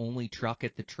be the only truck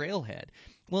at the trailhead.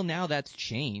 Well, now that's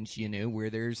changed.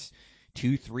 Where there's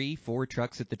two, three, four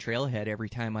trucks at the trailhead every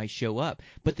time I show up.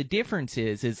 But the difference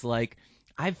is like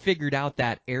I've figured out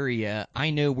that area.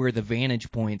 I know where the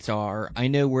vantage points are. I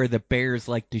know where the bears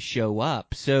like to show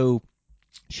up. So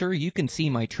sure, you can see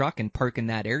my truck and park in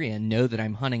that area and know that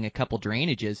I'm hunting a couple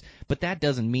drainages, but that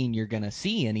doesn't mean you're going to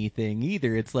see anything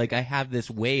either. It's like I have this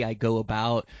way I go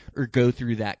about or go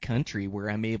through that country where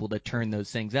I'm able to turn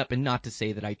those things up. And not to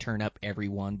say that I turn up every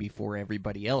one before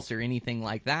everybody else or anything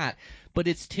like that, but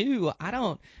it's too, I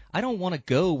don't want to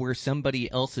go where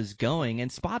somebody else is going, and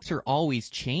spots are always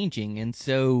changing. And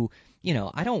so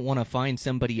I don't want to find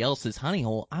somebody else's honey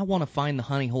hole. I want to find the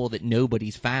honey hole that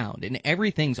nobody's found. And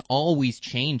everything's always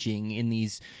changing in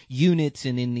these units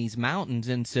and in these mountains.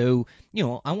 And so,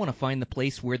 I want to find the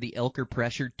place where the elk are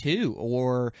pressured too,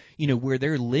 or, where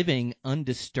they're living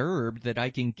undisturbed that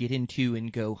I can get into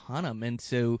and go hunt them. And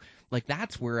so, like,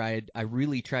 that's where I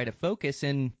really try to focus.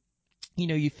 And,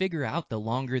 you figure out the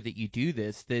longer that you do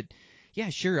this that yeah,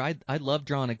 sure, I love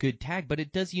drawing a good tag, but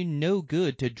it does you no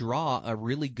good to draw a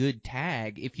really good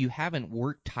tag if you haven't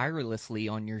worked tirelessly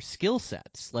on your skill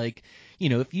sets. Like,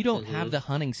 if you don't have Mm-hmm. the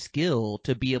hunting skill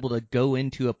to be able to go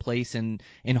into a place and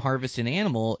harvest an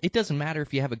animal, it doesn't matter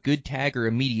if you have a good tag or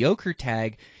a mediocre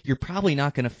tag, you're probably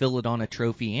not going to fill it on a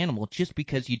trophy animal just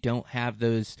because you don't have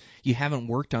those, you haven't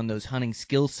worked on those hunting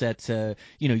skill sets,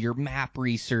 your map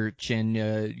research and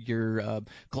your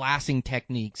glassing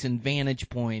techniques and vantage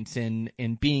points and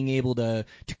being able to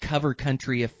cover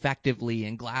country effectively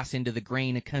and glass into the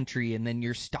grain of country, and then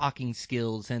your stalking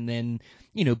skills, and then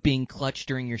being clutch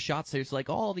during your shots. There's like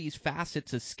all these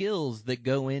facets of skills that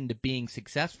go into being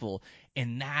successful,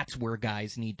 and that's where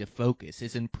guys need to focus,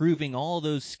 is improving all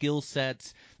those skill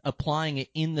sets, applying it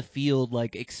in the field.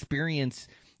 Like experience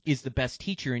is the best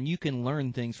teacher, and you can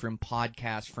learn things from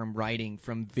podcasts, from writing,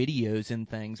 from videos and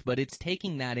things, but it's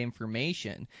taking that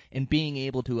information and being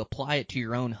able to apply it to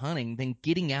your own hunting, then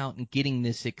getting out and getting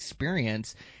this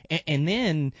experience. And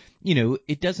then,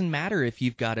 it doesn't matter if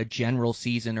you've got a general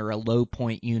season or a low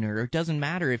point unit, or it doesn't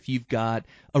matter if you've got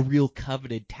a real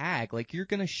coveted tag. Like, you're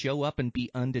going to show up and be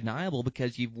undeniable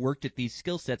because you've worked at these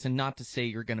skill sets, and not to say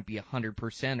you're going to be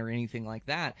 100% or anything like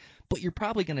that, but you're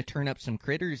probably going to turn up some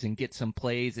critters and get some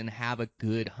plays and have a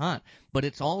good hunt. But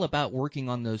it's all about working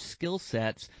on those skill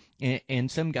sets, and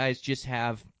some guys just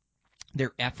have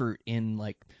their effort in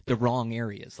like the wrong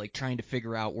areas, like trying to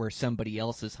figure out where somebody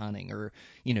else is hunting, or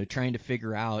trying to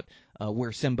figure out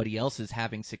where somebody else is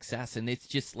having success, and it's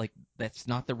just like that's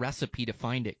not the recipe to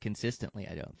find it consistently,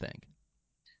 I don't think.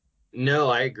 No,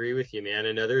 I agree with you, man.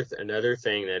 Another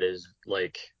thing that is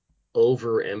like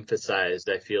overemphasized,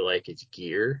 I feel like it's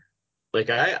gear. Like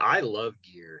I love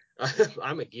gear.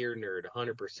 I'm a gear nerd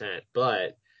 100%,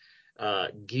 but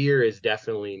gear is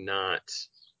definitely not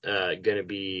going to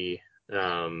be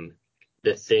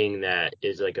the thing that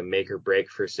is like a make or break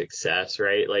for success,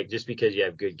 right? Like just because you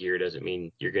have good gear doesn't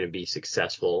mean you're going to be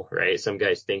successful, right? Some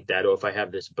guys think that, oh, if I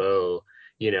have this bow,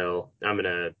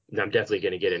 I'm definitely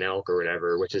gonna get an elk or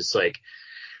whatever, which is like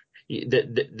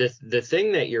the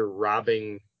thing that you're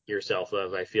robbing yourself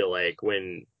of, I feel like,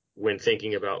 when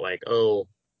thinking about like, oh,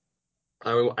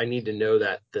 I need to know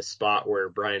that the spot where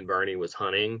Brian Barney was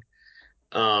hunting,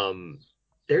 um,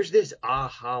 there's this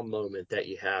aha moment that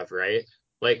you have, right?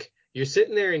 Like you're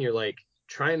sitting there and you're like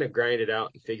trying to grind it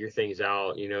out and figure things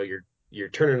out. You're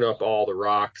turning up all the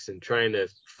rocks and trying to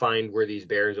find where these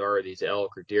bears are, or these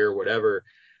elk or deer or whatever.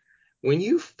 When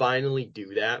you finally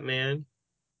do that, man,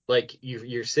 like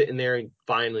you're sitting there and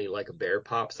finally like a bear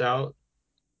pops out,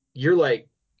 you're like,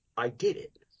 I did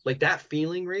it. Like that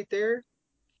feeling right there.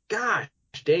 Gosh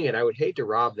dang it, I would hate to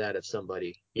rob that of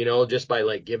somebody, just by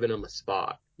like giving them a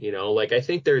spot. Like I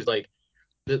think there's like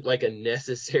a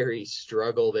necessary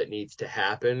struggle that needs to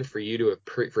happen for you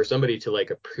for somebody to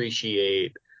like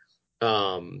appreciate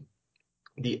um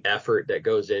the effort that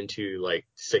goes into like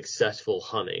successful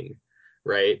hunting,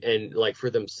 right? And like for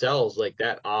themselves, like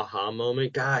that aha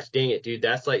moment, gosh dang it, dude,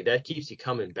 that's like that keeps you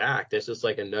coming back. That's just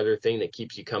like another thing that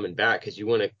keeps you coming back because you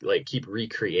want to like keep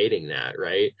recreating that,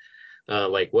 right?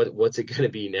 Like what's it going to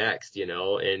be next,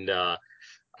 And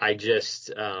I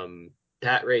just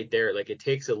that right there, like it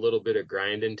takes a little bit of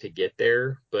grinding to get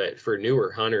there, but for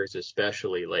newer hunters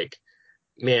especially, like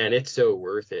man, it's so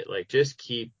worth it. Like just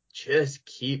keep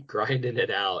grinding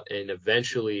it out, and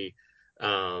eventually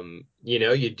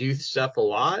you do stuff a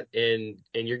lot, and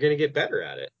you're going to get better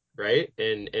at it, right?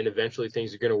 And eventually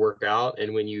things are going to work out,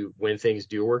 and when things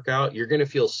do work out, you're going to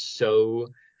feel so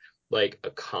like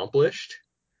accomplished,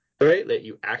 right? That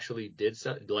you actually did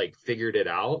something, like figured it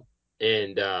out.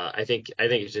 And I think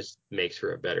it just makes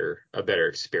for a better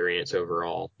experience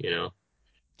overall.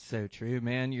 So true,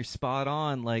 man. You're spot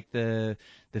on. Like the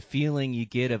feeling you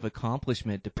get of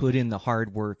accomplishment to put in the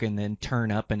hard work and then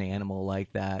turn up an animal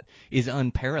like that is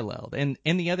unparalleled. And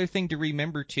the other thing to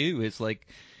remember too is like,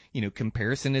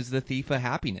 comparison is the thief of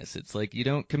happiness. It's like you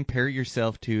don't compare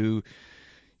yourself to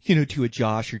a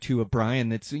Josh or to a Brian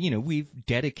that's, we've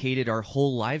dedicated our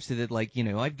whole lives to that. Like,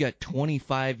 I've got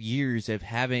 25 years of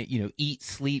having, eat,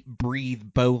 sleep, breathe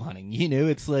bow hunting.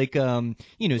 It's like,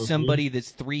 Mm-hmm. somebody that's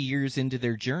 3 years into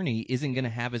their journey isn't going to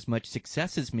have as much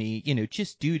success as me,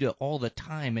 just due to all the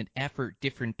time and effort,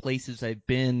 different places I've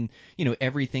been,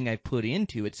 everything I've put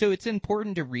into it. So it's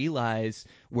important to realize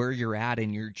where you're at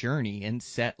in your journey and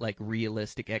set like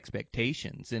realistic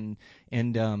expectations. And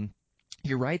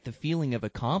you're right, the feeling of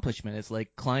accomplishment is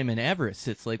like climbing Everest.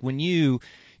 It's like when you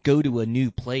go to a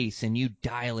new place and you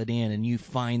dial it in and you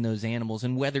find those animals,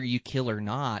 and whether you kill or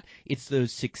not, it's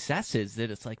those successes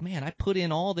that it's like, man, I put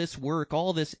in all this work,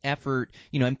 all this effort.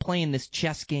 I'm playing this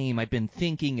chess game. I've been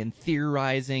thinking and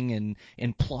theorizing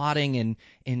and plotting,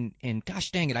 and gosh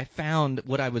dang it, I found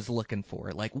what I was looking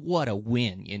for. Like, what a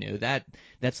win.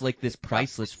 That's like this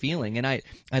priceless feeling. And I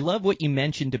love what you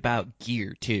mentioned about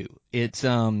gear too. It's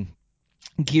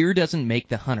gear doesn't make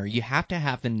the hunter. You have to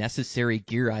have the necessary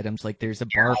gear items, like there's a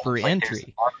bar for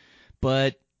entry.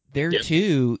 But there Yep.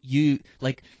 too, you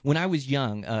like when I was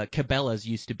young, Cabela's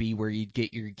used to be where you'd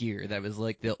get your gear. That was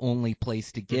like the only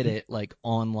place to get Mm-hmm. it, like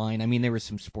online. I mean, there was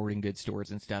some sporting goods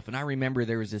stores and stuff. And I remember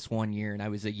there was this one year, and I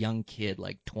was a young kid,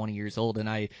 like 20 years old, and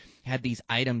I had these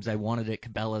items I wanted at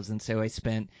Cabela's, and so I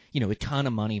spent, a ton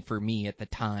of money. For me at the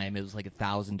time. It was like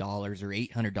 $1,000 or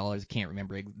 $800. I can't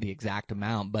remember the exact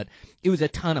amount, but it was a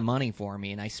ton of money for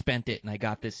me, and I spent it, and I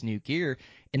got this new gear.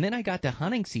 And then I got to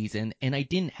hunting season, and I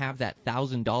didn't have that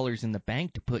 $1,000 in the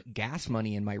bank to put gas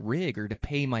money in my rig or to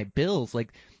pay my bills.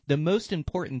 Like, the most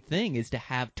important thing is to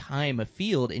have time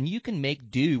afield, and you can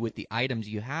make do with the items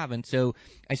you have. And so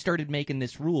I started making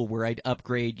this rule where I'd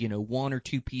upgrade, one or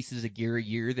two pieces of gear a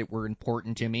year that were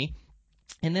important to me,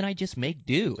 and then I just make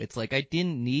do. It's like I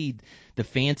didn't need the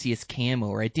fanciest camo,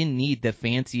 or I didn't need the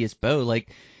fanciest bow. Like,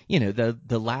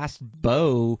 the last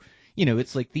bow,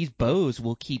 it's like these bows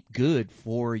will keep good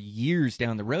for years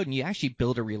down the road, and you actually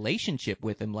build a relationship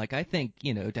with them. Like, I think,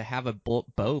 to have a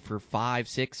bow for 5,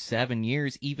 6, 7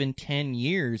 years, even 10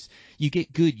 years, you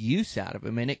get good use out of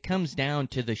them. And it comes down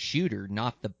to the shooter,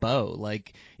 not the bow.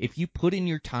 Like, if you put in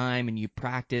your time and you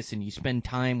practice and you spend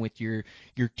time with your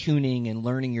tuning and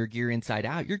learning your gear inside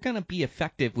out, you're going to be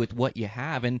effective with what you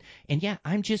have. And yeah,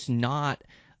 I'm just not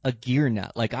a gear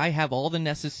nut. Like, I have all the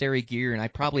necessary gear, and I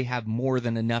probably have more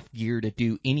than enough gear to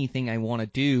do anything I want to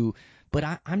do, but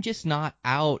I'm just not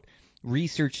out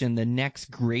researching the next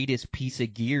greatest piece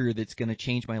of gear that's going to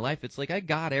change my life. It's like I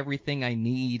got everything I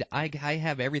need. I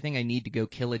have everything I need to go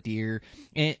kill a deer,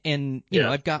 and Yeah.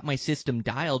 I've got my system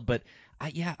dialed, but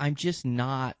I'm just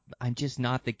not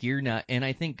the gear nut. And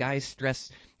I think guys stress,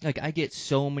 like, I get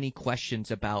so many questions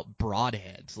about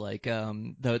broadheads, like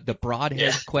the Yeah.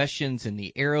 broadheads questions and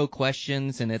the arrow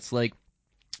questions, and it's like,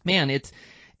 man, it's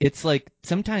like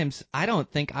sometimes I don't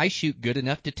think I shoot good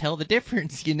enough to tell the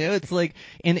difference, you know? It's like,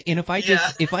 and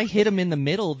Yeah. if I hit them in the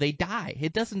middle, they die.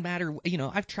 It doesn't matter, you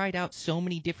know. I've tried out so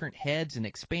many different heads and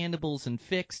expandables and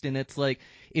fixed, and it's like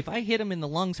if I hit them in the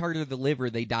lungs, heart, or the liver,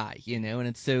 they die, you know. And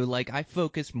it's so, like, I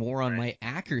focus more on Right. my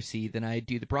accuracy than I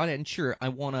do the broadhead. And sure, I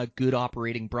want a good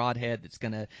operating broadhead that's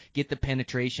gonna get the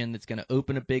penetration, that's gonna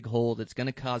open a big hole, that's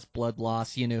gonna cause blood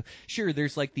loss, you know. Sure,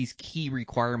 there's like these key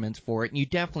requirements for it, and you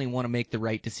definitely want to make the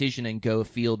right decision and go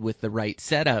afield with the right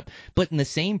setup. But in the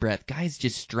same breath, guys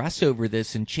just stress over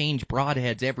this and change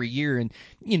broadheads every year, and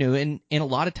you know, and a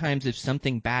lot of times if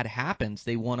something bad happens,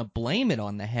 they want to blame it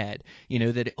on the head. You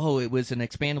know, that, oh, it was an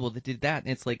expandable that did that,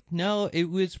 and it's like, no, it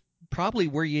was probably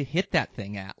where you hit that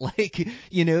thing at. Like,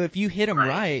 you know, if you hit them Right.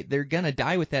 right, they're gonna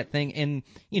die with that thing. And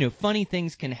you know, funny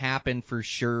things can happen for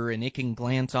sure, and it can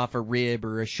glance off a rib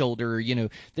or a shoulder. You know,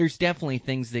 there's definitely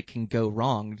things that can go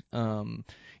wrong.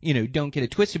 You know, don't get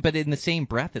it twisted, but in the same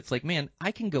breath, it's like, man,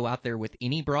 I can go out there with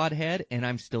any broadhead and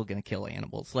I'm still going to kill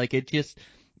animals. Like,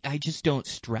 I just don't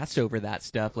stress over that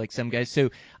stuff like some guys. So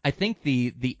I think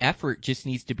the effort just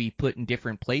needs to be put in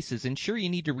different places. And sure, you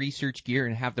need to research gear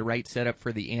and have the right setup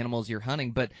for the animals you're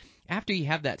hunting, but after you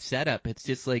have that setup, it's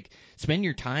just like spend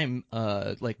your time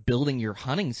like building your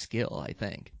hunting skill, I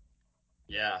think.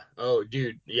 Yeah. Oh,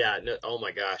 dude. Yeah. No, oh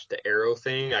my gosh, the arrow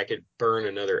thing. I could burn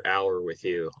another hour with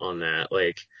you on that.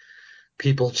 Like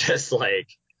people just like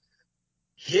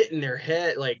hitting their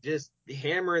head, like just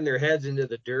hammering their heads into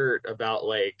the dirt about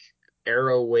like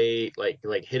arrow weight, like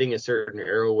hitting a certain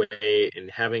arrow weight and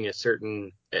having a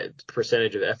certain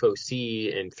percentage of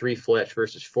FOC and three fletch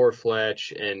versus four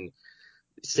fletch and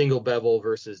single bevel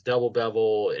versus double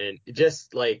bevel and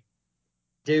just like,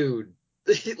 dude,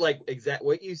 like exact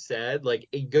what you said, like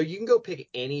you can go pick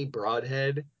any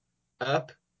broadhead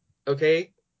up,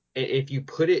 okay? And if you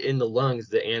put it in the lungs,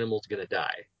 the animal's gonna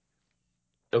die.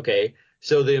 Okay.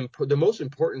 So the most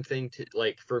important thing to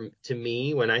like for to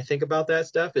me when I think about that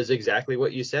stuff is exactly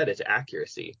what you said. It's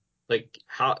accuracy. Like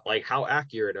how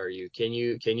accurate are you? Can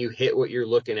you hit what you're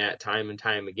looking at time and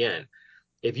time again?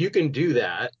 If you can do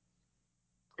that,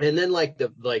 and then like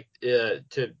the like to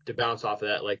bounce off of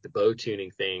that, like the bow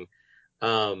tuning thing,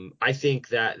 I think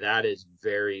that is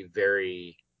very,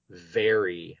 very,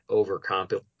 very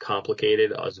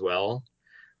complicated as well.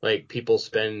 Like people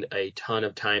spend a ton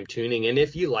of time tuning, and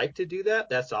if you like to do that,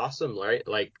 that's awesome, right?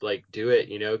 Like do it,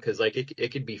 you know, because like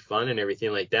it could be fun and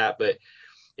everything like that. But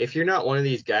if you're not one of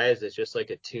these guys that's just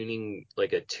like a tuning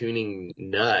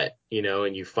nut, you know,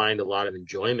 and you find a lot of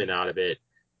enjoyment out of it,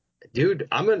 dude,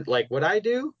 I'm gonna like what I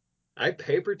do. I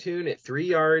paper tune at 3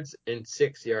 yards and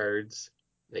 6 yards.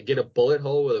 I get a bullet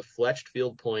hole with a fletched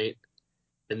field point,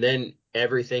 and then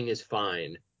everything is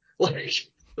fine. Like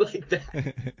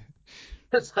that.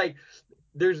 That's like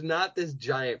there's not this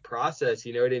giant process,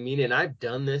 you know what I mean? And I've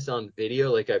done this on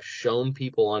video, like I've shown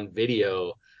people on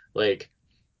video, like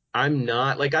I'm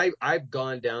not like I've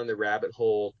gone down the rabbit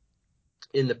hole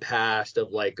in the past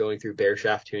of like going through bear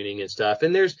shaft tuning and stuff.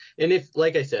 And if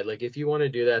like I said, like if you want to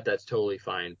do that, that's totally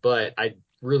fine. But I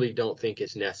really don't think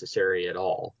it's necessary at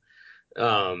all.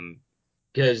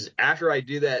 Because after I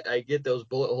do that, I get those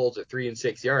bullet holes at 3 and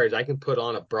 6 yards. I can put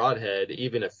on a broadhead,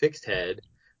 even a fixed head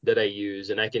that I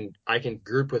use, and I can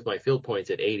group with my field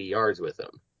points at 80 yards with them.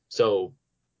 So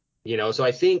so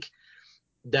I think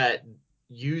that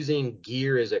using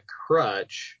gear as a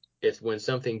crutch, if when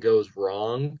something goes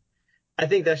wrong, I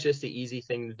think that's just the easy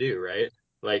thing to do, right?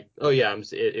 Like, oh yeah,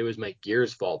 it was my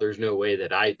gear's fault. There's no way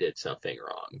that I did something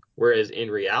wrong. Whereas in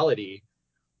reality,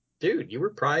 dude, you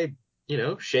were probably,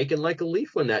 shaking like a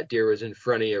leaf when that deer was in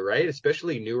front of you, right?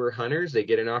 Especially newer hunters, they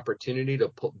get an opportunity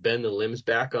to bend the limbs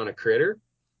back on a critter.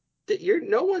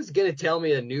 No one's gonna tell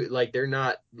me a new like they're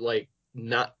not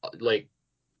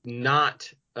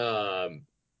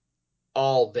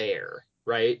all there,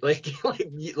 right? Like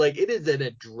it is an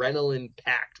adrenaline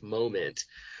packed moment,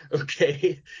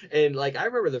 okay? And like I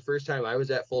remember the first time I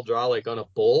was at full draw, like on a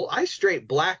bull, I straight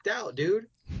blacked out, dude.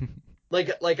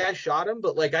 Like I shot him,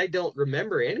 but like I don't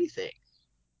remember anything,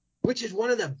 which is one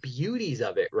of the beauties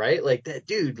of it, right? Like that,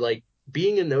 dude. Like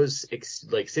being in those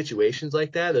like situations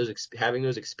like that, having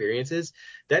those experiences,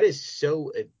 that is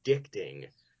so addicting.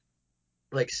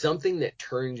 Like something that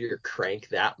turns your crank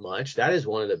that much, that is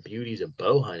one of the beauties of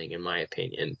bow hunting, in my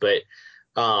opinion. But,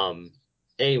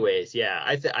 anyways, yeah,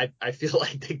 I feel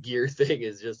like the gear thing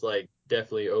is just like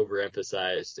definitely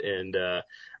overemphasized, and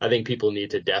I think people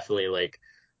need to definitely like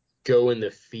go in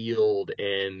the field.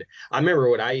 And I remember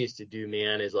what I used to do,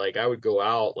 man, is like I would go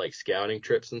out like scouting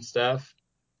trips and stuff,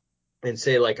 and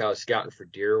say like I was scouting for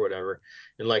deer or whatever,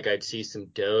 and like I'd see some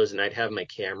does and I'd have my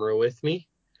camera with me,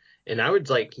 and I would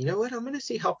like, you know what, I'm gonna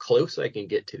see how close I can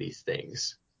get to these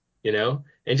things, and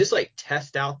just like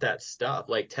test out that stuff,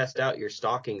 like test out your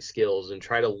stalking skills and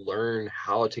try to learn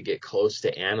how to get close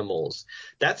to animals.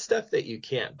 That's stuff that you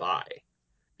can't buy.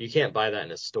 You can't buy that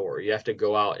in a store. You have to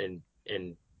go out and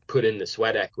put in the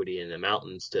sweat equity in the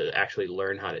mountains to actually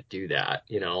learn how to do that.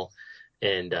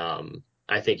 And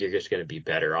I think you're just going to be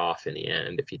better off in the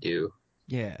end if you do.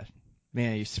 Yeah.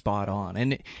 Man, you're spot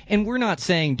on. And we're not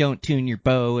saying don't tune your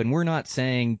bow, and we're not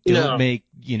saying don't No, make,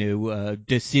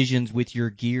 decisions with your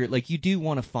gear. Like, you do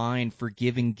want to find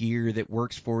forgiving gear that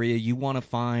works for you. You want to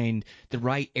find the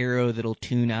right arrow that'll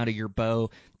tune out of your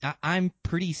bow. I'm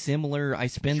pretty similar. I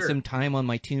spend some sure. time on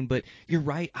my tune, but you're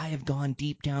right. I have gone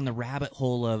deep down the rabbit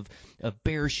hole of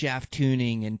bear shaft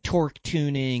tuning and torque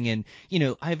tuning, and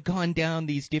I've gone down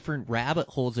these different rabbit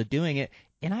holes of doing it.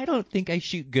 And I don't think I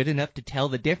shoot good enough to tell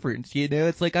the difference.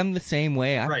 It's like I'm the same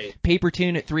way. I Right. paper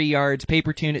tune at 3 yards,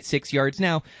 paper tune at 6 yards.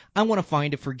 Now, I want to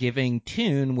find a forgiving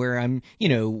tune where I'm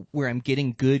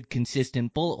getting good,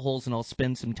 consistent bullet holes, and I'll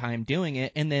spend some time doing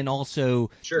it. And then also,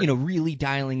 Sure. really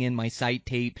dialing in my sight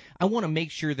tape. I want to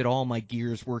make sure that all my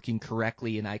gear is working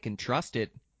correctly and I can trust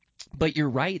it. But you're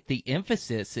right, the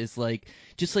emphasis is like,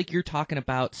 just like you're talking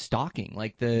about stalking.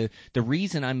 Like, the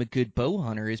reason I'm a good bow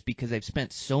hunter is because I've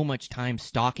spent so much time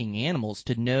stalking animals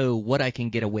to know what I can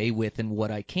get away with and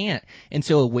what I can't. And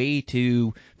so a way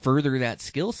to further that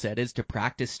skill set is to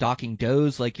practice stalking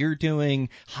does like you're doing,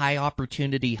 high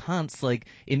opportunity hunts. Like,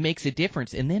 it makes a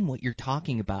difference. And then what you're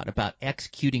talking about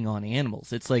executing on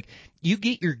animals, it's like you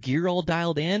get your gear all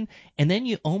dialed in, and then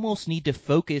you almost need to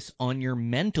focus on your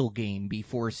mental game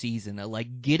before season,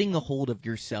 like getting a hold of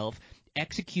yourself,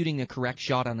 executing a correct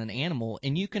shot on an animal,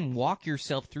 and you can walk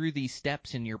yourself through these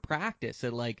steps in your practice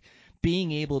of like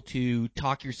being able to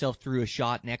talk yourself through a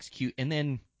shot and execute, and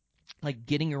then like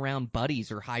getting around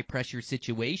buddies or high pressure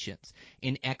situations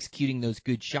and executing those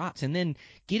good shots, and then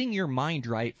getting your mind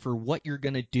right for what you're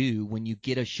going to do when you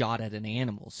get a shot at an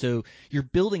animal. So you're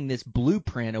building this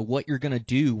blueprint of what you're going to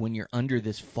do when you're under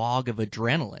this fog of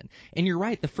adrenaline. And you're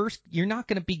right, you're not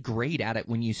going to be great at it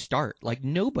when you start. Like,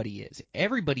 nobody is.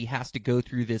 Everybody has to go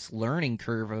through this learning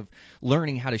curve of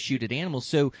learning how to shoot at animals.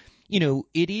 So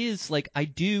it is like I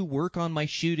do work on my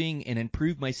shooting and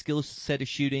improve my skill set of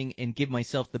shooting and give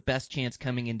myself the best chance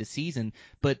coming into season.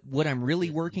 But what I'm really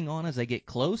working on as I get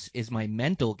close is my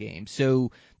mental game.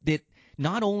 So that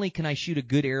not only can I shoot a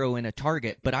good arrow in a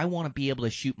target, but I want to be able to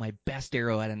shoot my best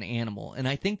arrow at an animal. And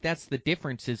I think that's the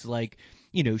difference is like,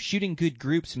 shooting good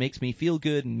groups makes me feel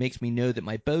good and makes me know that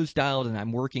my bow's dialed and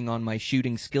I'm working on my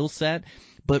shooting skill set.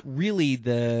 But really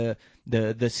the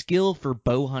skill for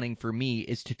bow hunting for me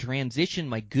is to transition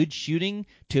my good shooting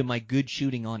to my good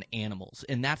shooting on animals.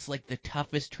 And that's like the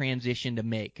toughest transition to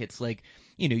make. It's like,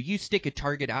 you stick a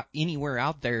target out anywhere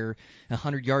out there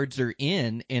 100 yards or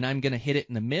in, and I'm going to hit it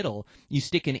in the middle. You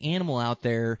stick an animal out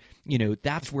there,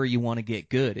 that's where you want to get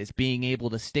good, is being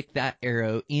able to stick that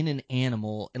arrow in an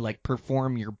animal and like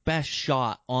perform your best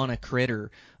shot on a critter.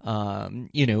 And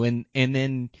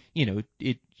then,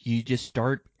 you just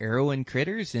start arrowing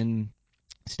critters, and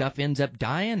stuff ends up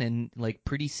dying, and like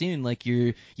pretty soon like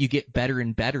you get better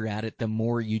and better at it the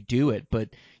more you do it. But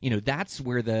that's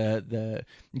where the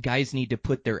guys need to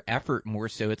put their effort more.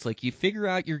 So it's like you figure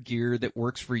out your gear that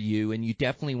works for you, and you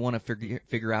definitely want to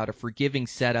figure out a forgiving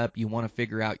setup. You want to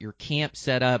figure out your camp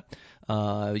setup,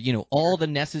 all the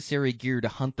necessary gear to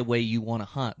hunt the way you want to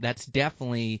hunt. That's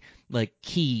definitely like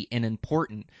key and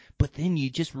important. But then you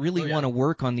just really Oh yeah. want to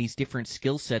work on these different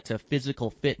skill sets of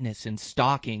physical fitness and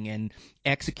stalking and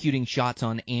executing shots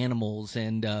on animals,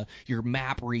 and your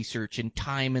map research and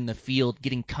time in the field,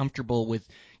 getting comfortable with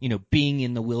being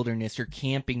in the wilderness or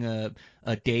camping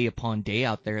a day upon day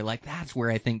out there. Like, that's where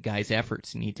I think guys'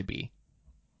 efforts need to be.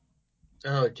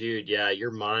 Oh, dude, yeah,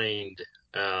 your mind.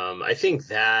 I think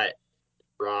that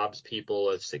robs people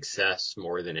of success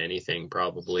more than anything,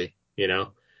 probably.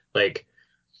 Like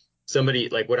somebody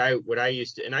like what I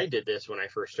used to, and I did this when I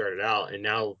first started out, and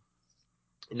now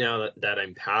that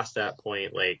I'm past that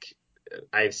point, like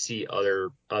I see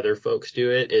other folks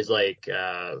do it, is like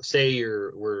say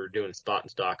we're doing spot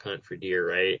and stalk hunt for deer,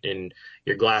 right? And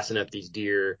you're glassing up these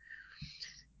deer,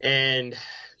 and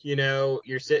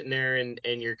you're sitting there and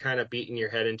you're kind of beating your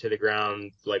head into the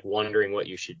ground, like wondering what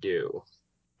you should do,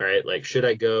 right? Like, should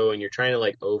I go? And you're trying to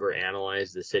like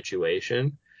overanalyze the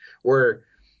situation, where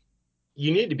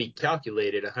you need to be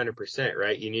calculated 100%,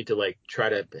 right? You need to like try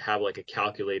to have like a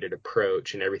calculated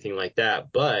approach and everything like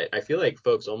that. But I feel like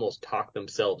folks almost talk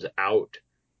themselves out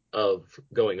of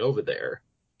going over there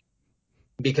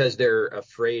because they're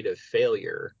afraid of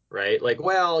failure, right? Like,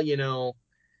 well,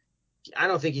 I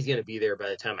don't think he's going to be there by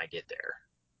the time I get there,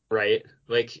 right?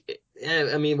 Like,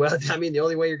 I mean, well, I mean, the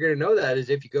only way you're going to know that is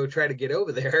if you go try to get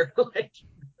over there, like,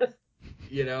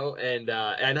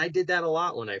 and I did that a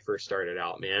lot when I first started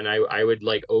out, man. I would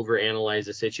like overanalyze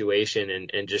the situation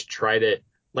and just try to,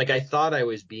 like, I thought I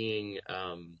was being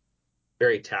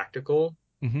very tactical,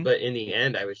 Mm-hmm. but in the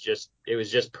end, it was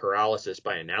just paralysis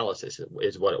by analysis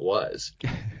is what it was.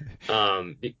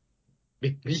 Um,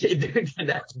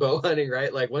 that's bow hunting,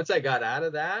 right? Like once I got out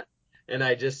of that and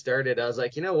I just started, I was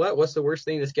like, you know what? What's the worst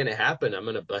thing that's going to happen? I'm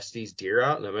going to bust these deer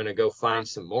out and I'm going to go find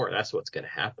some more. That's what's going to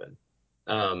happen.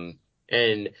 Um,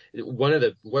 and one of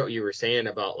what you were saying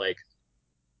about like,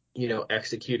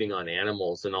 executing on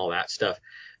animals and all that stuff.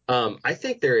 I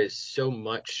think there is so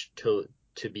much to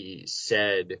be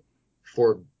said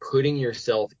for putting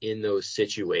yourself in those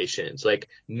situations. Like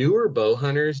newer bow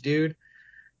hunters, dude,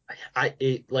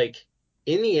 like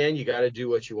in the end, you got to do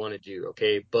what you want to do,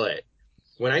 okay? But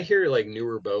when I hear like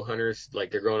newer bow hunters, like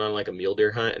they're going on like a mule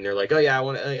deer hunt and they're like, oh yeah,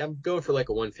 I'm going for like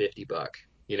a 150 buck,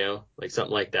 like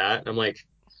something like that. And I'm like,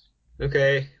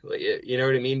 okay, like, you know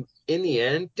what I mean? In the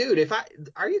end, dude,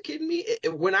 are you kidding me?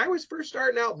 When I was first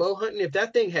starting out bow hunting, if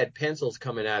that thing had pencils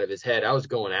coming out of his head, I was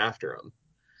going after him,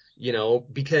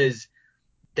 because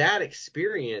that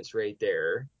experience right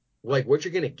there, like what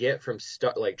you're gonna get from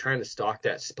like trying to stalk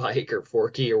that spike or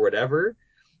forky or whatever,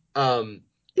 um,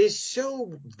 is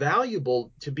so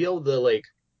valuable to be able to like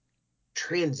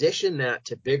transition that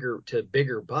to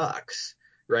bigger bucks,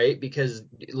 right? Because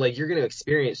like you're going to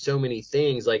experience so many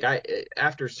things. Like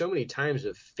after so many times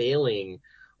of failing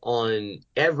on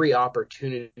every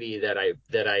opportunity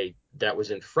that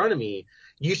was in front of me,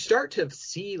 you start to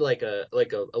see like a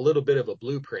little bit of a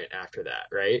blueprint after that,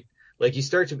 right? Like you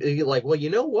start to be like, well, you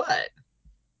know what?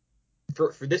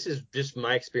 For this is just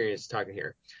my experience talking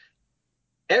here.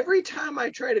 Every time I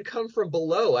try to come from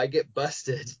below, I get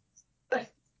busted.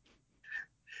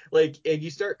 Like, and you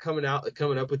start coming up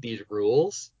with these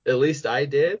rules. At least I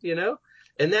did,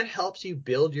 and that helps you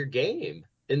build your game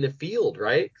in the field,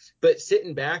 right? But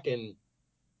sitting back and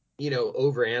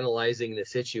over analyzing the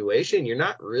situation, you're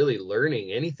not really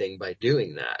learning anything by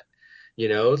doing that.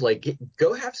 Like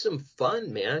go have some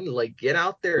fun, man. Like get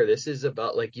out there. This is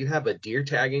about like you have a deer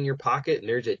tag in your pocket and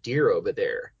there's a deer over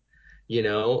there.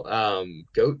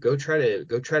 Go try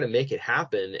to make it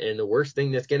happen. And the worst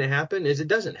thing that's going to happen is it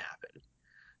doesn't happen.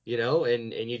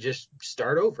 And you just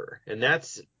start over. And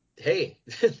that's, hey,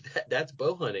 that's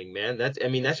bow hunting, man. That's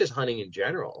just hunting in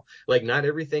general. Like not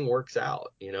everything works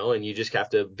out, and you just have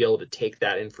to be able to take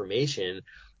that information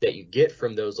that you get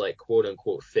from those like quote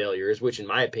unquote failures, which in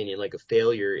my opinion, like a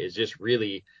failure is just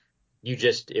really,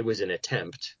 it was an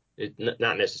attempt,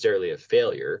 not necessarily a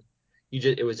failure.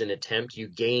 It was an attempt. You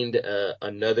gained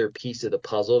another piece of the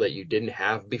puzzle that you didn't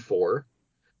have before.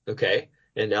 Okay.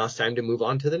 And now it's time to move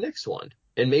on to the next one.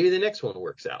 And maybe the next one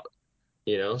works out,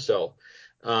 So,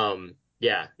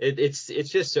 yeah, it's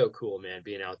just so cool, man,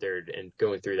 being out there and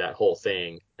going through that whole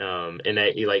thing. And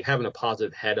you like having a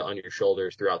positive head on your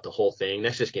shoulders throughout the whole thing.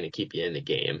 That's just going to keep you in the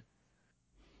game.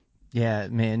 Yeah,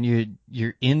 man,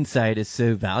 your insight is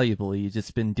so valuable. You've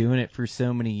just been doing it for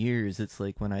so many years. It's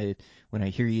like when I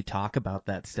hear you talk about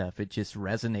that stuff, it just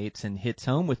resonates and hits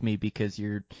home with me because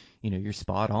you're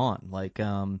spot on. Like,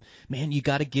 man, you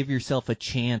got to give yourself a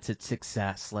chance at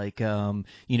success. Like,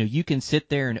 you can sit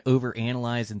there and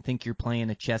overanalyze and think you're playing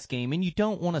a chess game, and you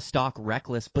don't want to stalk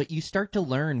reckless, but you start to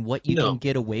learn what you can No.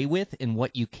 get away with and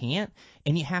what you can't,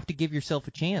 and you have to give yourself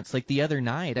a chance. Like the other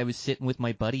night, I was sitting with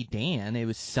my buddy Dan. It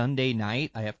was Sunday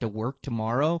night. I have to work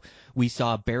tomorrow. We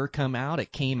saw a bear come out.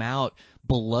 It came out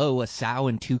below a sow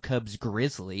and two cubs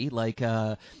grizzly. Like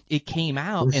it came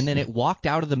out and then it walked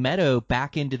out of the meadow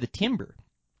back into the timber.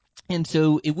 And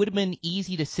so it would have been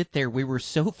easy to sit there. We were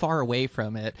so far away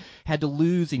from it, had to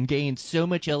lose and gain so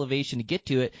much elevation to get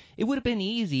to it. It would have been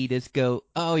easy to just go,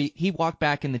 oh, he walked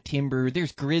back in the timber.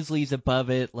 There's grizzlies above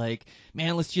it. Like,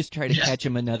 man, let's just try to catch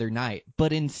him another night.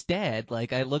 But instead,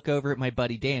 like, I look over at my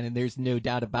buddy Dan, and there's no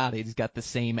doubt about it. He's got the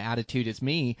same attitude as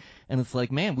me. And it's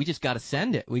like, man, we just got to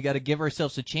send it. We got to give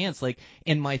ourselves a chance. Like,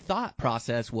 and my thought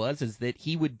process is that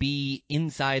he would be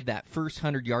inside that first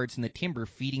 100 yards in the timber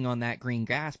feeding on that green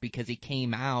grass because he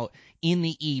came out in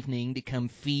the evening to come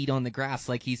feed on the grass.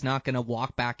 Like he's not going to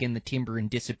walk back in the timber and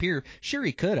disappear. Sure,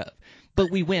 he could have,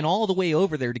 But we went all the way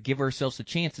over there to give ourselves a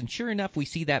chance, and sure enough, we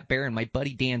see that bear, and my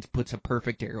buddy Dan puts a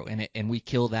perfect arrow in it, and we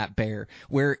kill that bear,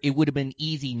 where it would have been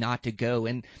easy not to go.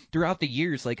 And throughout the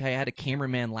years, like I had a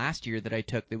cameraman last year that I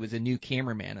took that was a new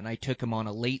cameraman, and I took him on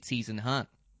a late season hunt.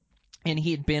 And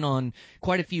he had been on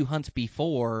quite a few hunts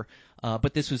before,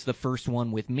 but this was the first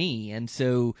one with me. And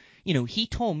so, he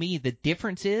told me the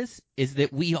difference is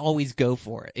that we always go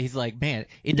for it. He's like, man,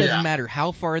 it doesn't Yeah. matter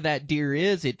how far that deer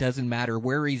is. It doesn't matter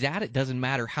where he's at. It doesn't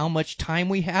matter how much time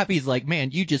we have. He's like,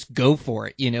 man, you just go for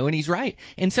it, and he's right.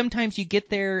 And sometimes you get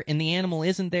there and the animal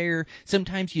isn't there.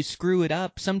 Sometimes you screw it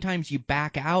up. Sometimes you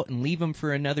back out and leave him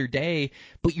for another day,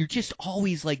 but you're just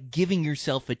always like giving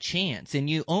yourself a chance, and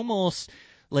you almost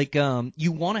like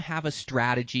you want to have a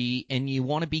strategy and you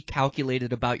want to be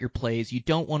calculated about your plays. You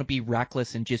don't want to be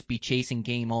reckless and just be chasing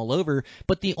game all over.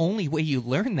 But the only way you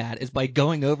learn that is by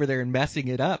going over there and messing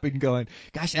it up and going,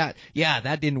 gosh, that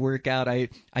didn't work out. I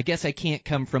guess I can't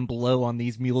come from below on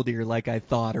these mule deer like I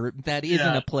thought, or that isn't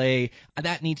Yeah. a play.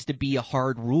 That needs to be a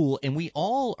hard rule. And we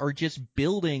all are just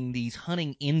building these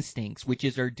hunting instincts, which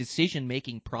is our decision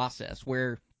making process,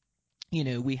 where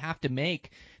we have to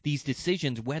make these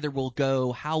decisions, whether we'll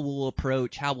go, how we'll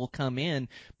approach, how we'll come in,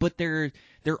 but they're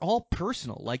all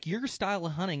personal. Like, your style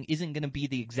of hunting isn't going to be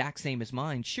the exact same as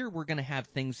mine. Sure, we're going to have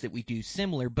things that we do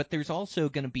similar, but there's also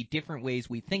going to be different ways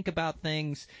we think about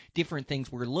things, different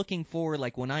things we're looking for.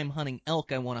 Like, when I'm hunting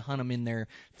elk, I want to hunt them in their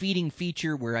feeding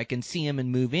feature where I can see them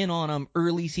and move in on them.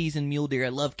 Early season mule deer, I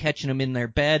love catching them in their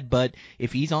bed, but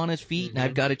if he's on his feet and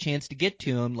I've got a chance to get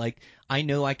to him, like, I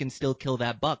know I can still kill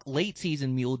that buck. Late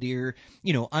season mule deer,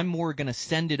 I'm more going to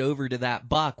send it over to that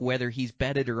buck, whether he's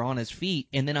bedded or on his feet,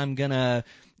 and then I'm going to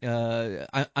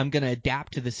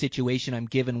adapt to the situation I'm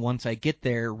given once I get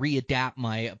there, readapt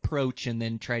my approach, and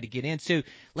then try to get in. So,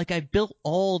 like, I've built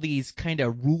all these kind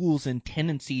of rules and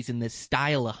tendencies in this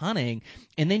style of hunting,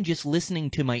 and then just listening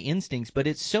to my instincts. But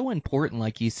it's so important,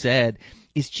 like you said,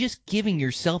 is just giving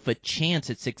yourself a chance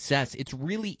at success. It's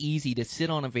really easy to sit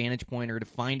on a vantage point or to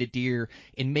find a deer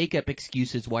and make up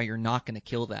excuses why you're not going to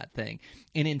kill that thing.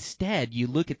 And instead, you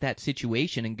look at that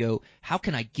situation and go, how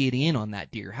can I get in on that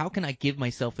deer? How can I give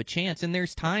myself a chance? And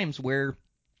there's times where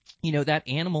that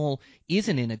animal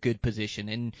isn't in a good position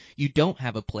and you don't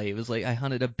have a play. It was like I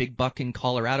hunted a big buck in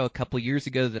Colorado a couple years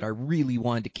ago that I really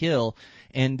wanted to kill.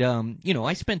 And,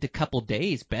 I spent a couple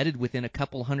days bedded within a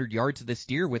couple 100 yards of this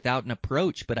deer without an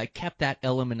approach, but I kept that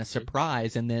element of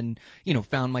surprise and then,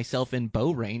 found myself in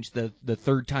bow range the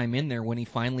third time in there when he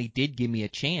finally did give me a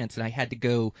chance. And I had to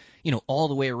go, all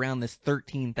the way around this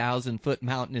 13,000-foot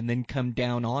mountain and then come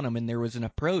down on him, and there was an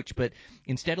approach. But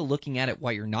instead of looking at it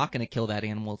why you're not going to kill that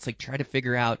animal, it's like try to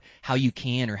figure out how you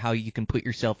can or how you can put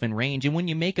yourself in range. And when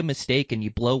you make a mistake and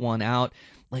you blow one out,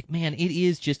 like, man, it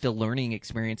is just a learning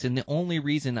experience. And the only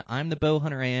reason I'm the bow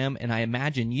hunter I am, and I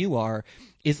imagine you are,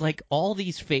 is like all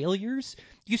these failures,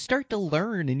 you start to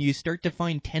learn and you start to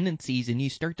find tendencies and you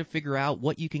start to figure out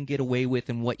what you can get away with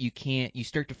and what you can't. You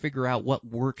start to figure out what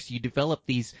works. You develop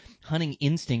these hunting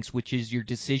instincts, which is your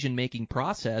decision-making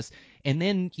process. And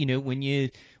then, when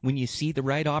you see the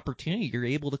right opportunity, you're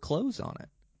able to close on it.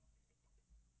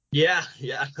 Yeah,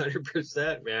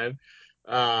 100%, man.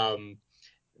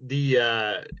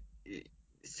 The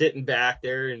sitting back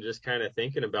there and just kind of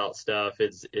thinking about stuff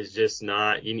is just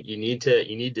not, you need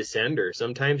to sender.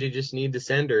 Sometimes you just need to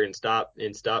sender and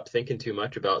stop thinking too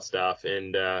much about stuff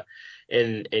and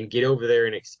get over there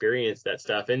and experience that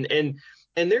stuff. And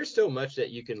there's so much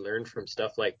that you can learn from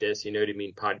stuff like this, you know what I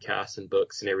mean, podcasts and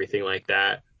books and everything like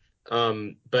that.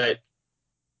 But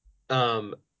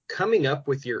coming up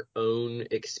with your own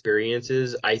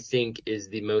experiences, I think, is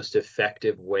the most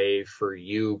effective way for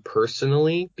you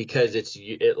personally, because it's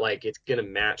going to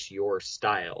match your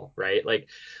style, right? Like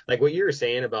what you were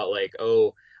saying about like,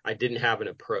 oh, I didn't have an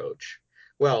approach.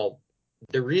 Well,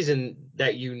 the reason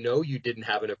that you didn't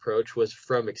have an approach was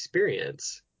from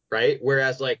experience, right?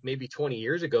 Whereas like maybe 20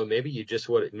 years ago, maybe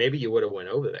you would have went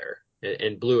over there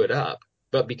and blew it up.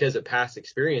 But because of past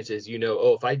experiences,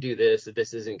 oh, if I do this,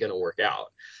 this isn't going to work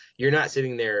out. You're not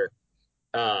sitting there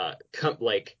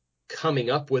coming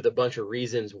up with a bunch of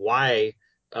reasons why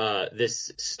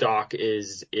this stock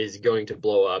is going to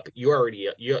blow up. You already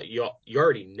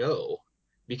know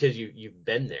because you've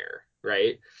been there,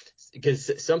 right?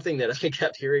 Because something that I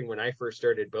kept hearing when I first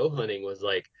started bow hunting was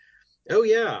like, oh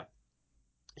yeah,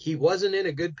 he wasn't in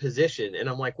a good position, and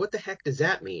I'm like, what the heck does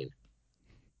that mean?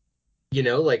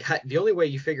 Like the only way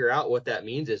you figure out what that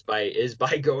means is by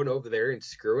going over there and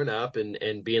screwing up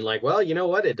and being like, well, you know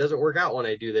what? It doesn't work out when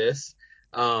I do this.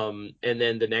 And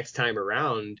then the next time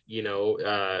around,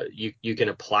 you can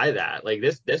apply that. Like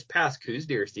this past Coos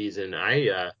deer season,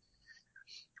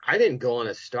 I didn't go on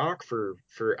a stalk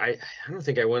I don't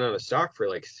think I went on a stalk for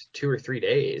like 2 or 3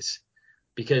 days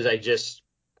because it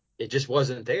just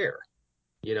wasn't there.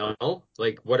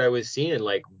 Like what I was seeing,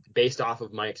 like based off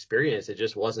of my experience, it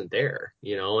just wasn't there,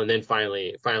 and then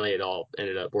finally it all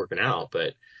ended up working out.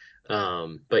 But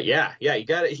yeah, you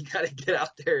gotta get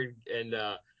out there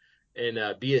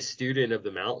and be a student of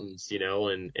the mountains,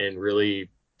 and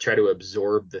really try to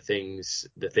absorb the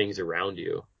things around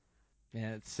you.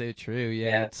 Yeah, it's so true. Yeah,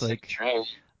 Yeah, it's it's so like true.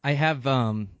 I have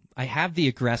I have the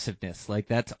aggressiveness. Like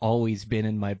that's always been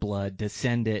in my blood to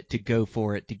send it, to go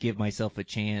for it, to give myself a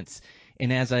chance.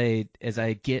 And as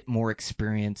I get more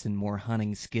experience and more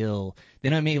hunting skill,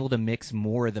 then I'm able to mix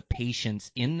more of the patience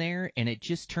in there, and it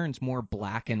just turns more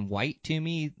black and white to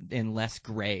me and less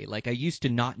gray. Like I used to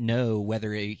not know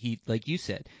whether he, like you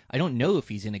said, I don't know if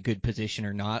he's in a good position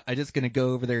or not. I just gonna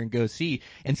go over there and go see.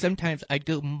 And sometimes I'd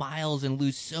go miles and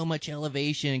lose so much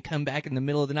elevation and come back in the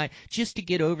middle of the night just to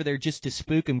get over there, just to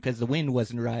spook him because the wind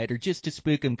wasn't right, or just to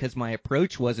spook him because my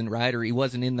approach wasn't right, or he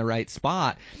wasn't in the right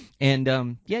spot. And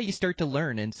yeah, you start to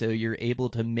learn, and so you're able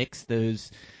to mix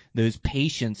those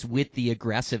patience with the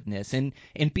aggressiveness, and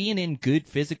being in good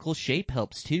physical shape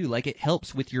helps too. Like it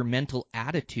helps with your mental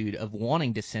attitude of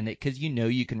wanting to send it, because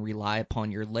you can rely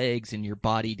upon your legs and your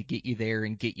body to get you there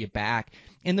and get you back,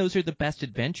 and those are the best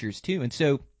adventures too. And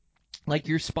so, like,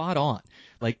 you're spot on.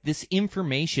 Like this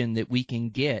information that we can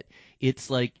get, it's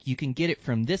like you can get it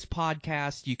from this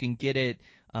podcast, you can get it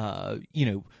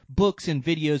books and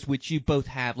videos, which you both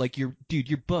have. Like your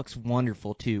book's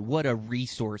wonderful too. What a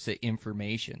resource of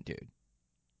information, dude.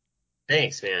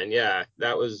 Thanks, man. Yeah,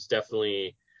 that was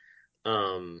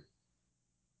um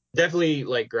definitely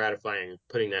like gratifying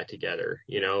putting that together.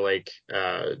 Like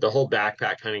the whole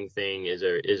backpack hunting thing is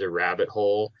a rabbit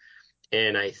hole,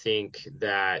 and I think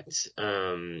that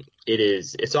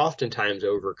it's oftentimes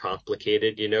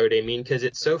overcomplicated, you know what I mean? Because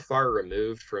it's so far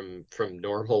removed from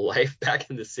normal life back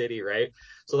in the city, right?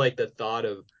 So like the thought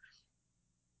of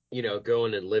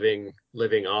going and living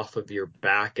off of your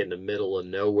back in the middle of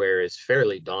nowhere is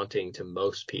fairly daunting to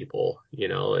most people,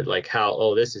 like how,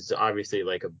 oh, this is obviously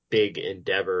like a big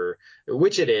endeavor,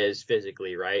 which it is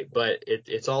physically, right? But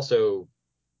it's also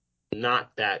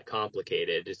not that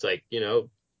complicated. It's like,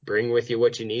 bring with you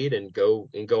what you need and go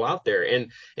out there.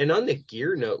 And on the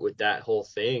gear note with that whole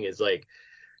thing is like,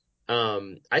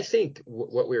 I think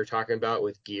what we were talking about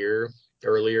with gear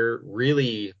earlier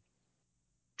really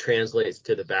translates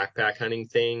to the backpack hunting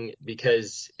thing,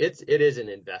 because it is an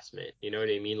investment. You know what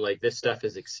I mean? Like this stuff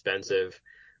is expensive.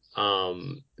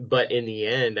 But in the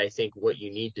end, I think what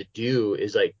you need to do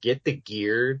is like get the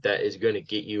gear that is going to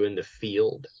get you in the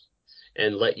field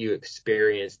and let you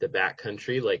experience the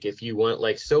backcountry. Like if you want,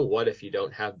 like, so what if you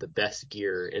don't have the best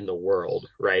gear in the world,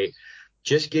 right?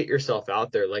 Just get yourself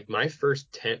out there. Like my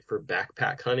first tent for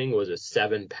backpack hunting was a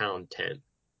 7-pound tent.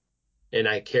 And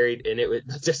I carried, and it was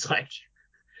just like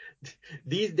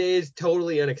these days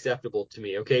totally unacceptable to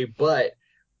me. Okay. But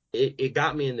it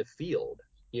got me in the field.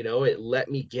 It let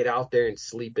me get out there and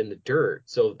sleep in the dirt.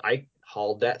 So I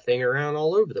hauled that thing around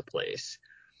all over the place.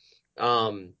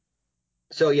 Um,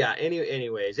 so yeah,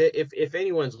 anyways, if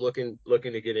anyone's looking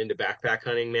to get into backpack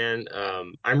hunting, man,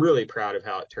 I'm really proud of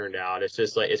how it turned out. It's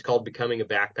just like, it's called Becoming a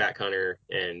Backpack Hunter,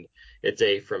 and it's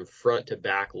a from front to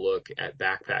back look at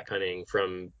backpack hunting,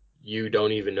 from you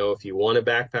don't even know if you want to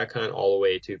backpack hunt all the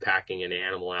way to packing an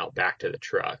animal out back to the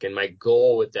truck. And my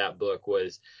goal with that book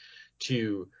was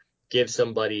to give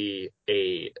somebody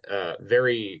a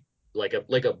very like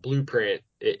a blueprint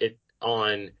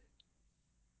on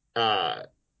uh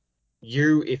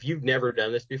you if you've never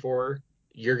done this before,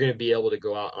 you're going to be able to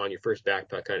go out on your first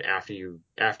backpack hunt after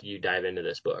you dive into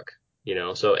this book.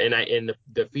 So and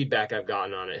the feedback I've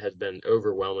gotten on it has been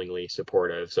overwhelmingly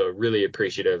supportive. So really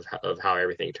appreciative of how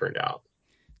everything turned out.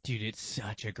 Dude, it's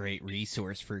such a great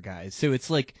resource for guys. So it's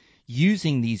like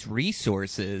using these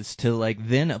resources to like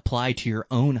then apply to your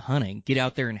own hunting. Get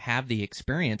out there and have the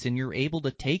experience, and you're able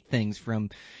to take things from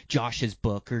Josh's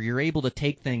book, or you're able to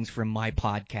take things from my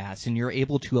podcast, and you're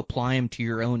able to apply them to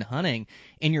your own hunting,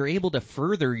 and you're able to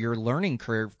further your learning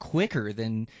curve quicker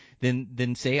than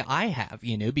say I have,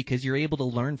 because you're able to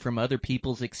learn from other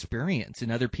people's experience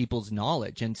and other people's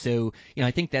knowledge. And so,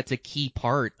 I think that's a key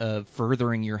part of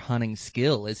furthering your hunting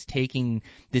skill, is taking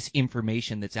this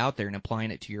information that's out there and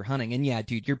applying it to your hunting. And yeah,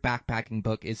 dude, your backpacking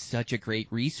book is such a great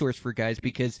resource for guys,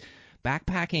 because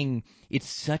backpacking, it's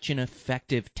such an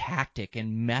effective tactic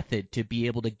and method to be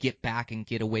able to get back and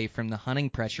get away from the hunting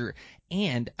pressure.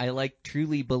 And I like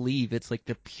truly believe it's like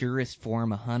the purest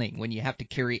form of hunting. When you have to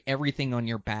carry everything on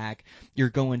your back, you're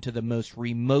going to the most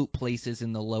remote places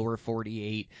in the lower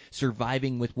 48,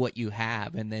 surviving with what you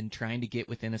have, and then trying to get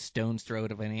within a stone's throw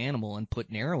of an animal and put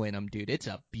an arrow in them, dude. It's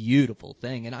a beautiful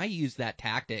thing. And I use that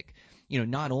tactic,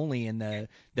 not only in the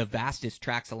vastest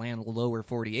tracts of land, lower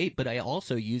 48, but I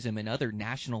also use them in other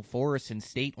national forests and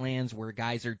state lands where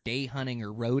guys are day hunting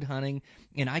or road hunting,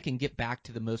 and I can get back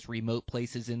to the most remote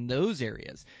places in those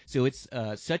areas. So it's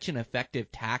such an effective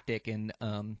tactic, and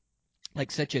like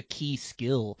such a key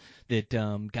skill that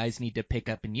guys need to pick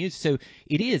up and use. So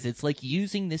it's like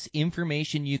using this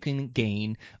information you can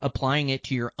gain, applying it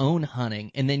to your own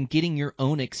hunting, and then getting your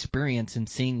own experience and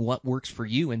seeing what works for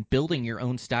you and building your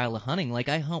own style of hunting. Like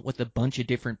I hunt with a bunch of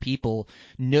different people.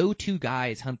 No two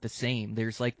guys hunt the same.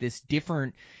 There's like this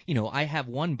different, I have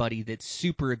one buddy that's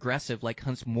super aggressive, like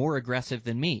hunts more aggressive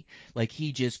than me. Like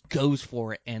he just goes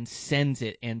for it and sends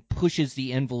it and pushes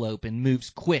the envelope and moves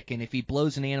quick. And if he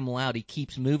blows an animal out, he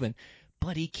keeps moving,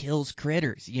 but he kills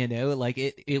critters, like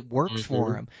it works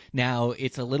for him. Now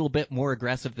it's a little bit more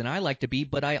aggressive than I like to be,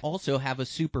 but I also have a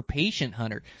super patient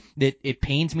hunter that it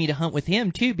pains me to hunt with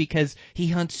him too, because he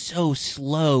hunts so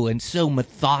slow and so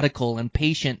methodical and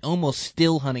patient, almost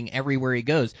still hunting everywhere he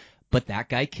goes. But that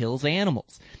guy kills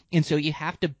animals. And so you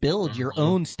have to build your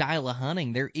own style of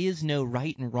hunting. There is no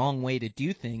right and wrong way to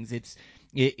do things. It's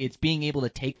being able to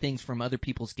take things from other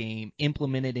people's game,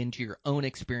 implement it into your own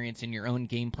experience and your own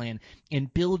game plan,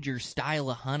 and build your style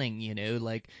of hunting,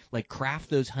 like craft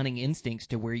those hunting instincts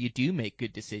to where you do make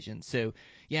good decisions. So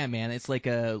yeah, man, it's like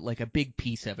a big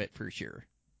piece of it for sure.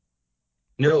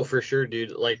 No, for sure,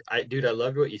 dude. I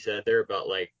loved what you said there about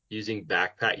like using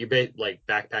like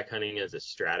backpack hunting as a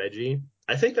strategy.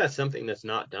 I think that's something that's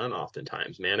not done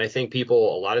oftentimes, man. I think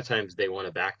people, a lot of times they want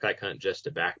to backpack hunt just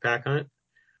to backpack hunt.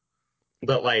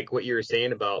 But like what you were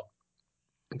saying about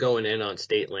going in on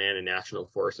state land and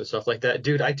national forests and stuff like that,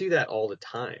 dude, I do that all the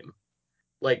time.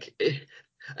 Like,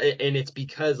 and it's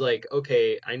because like,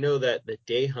 okay, I know that the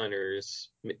day hunters,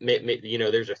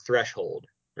 there's a threshold,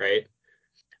 right?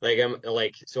 Like I'm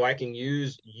like, so I can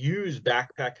use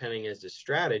backpack hunting as a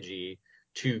strategy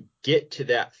to get to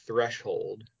that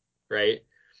threshold, right?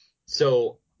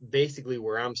 So basically,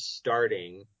 where I'm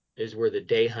starting is where the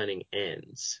day hunting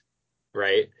ends,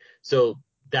 right? So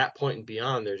that point and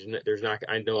beyond, there's not.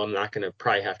 I know I'm not going to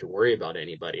probably have to worry about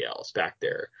anybody else back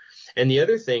there. And the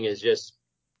other thing is just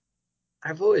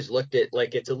I've always looked at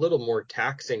like it's a little more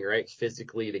taxing, right,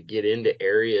 physically to get into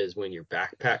areas when you're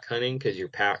backpack hunting because your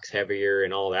pack's heavier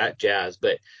and all that jazz.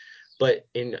 But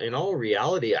in all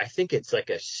reality, I think it's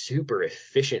like a super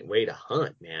efficient way to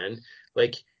hunt, man.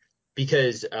 Like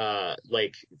because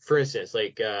like for instance,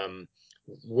 like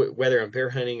whether I'm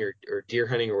bear hunting or deer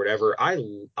hunting or whatever,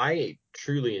 I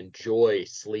truly enjoy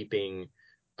sleeping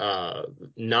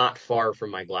not far from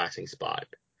my glassing spot.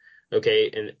 Okay,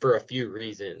 and for a few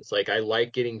reasons. Like I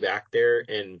like getting back there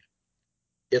and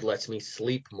it lets me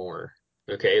sleep more.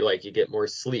 Okay, like you get more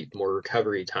sleep, more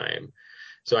recovery time.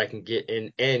 So I can get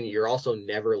in, and you're also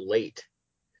never late.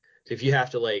 So if you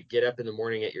have to like get up in the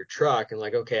morning at your truck and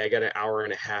like, okay, I got an hour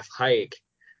and a half hike,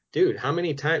 dude, how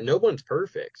many times? No one's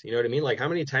perfect. You know what I mean? Like how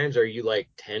many times are you like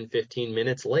 10, 15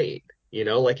 minutes late?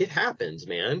 Like it happens,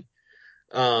 man.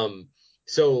 Um,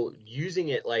 so using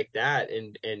it like that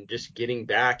and just getting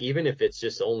back, even if it's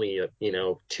just only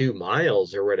 2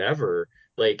 miles or whatever,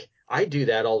 like I do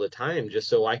that all the time just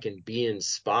so I can be in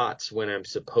spots when I'm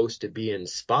supposed to be in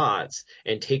spots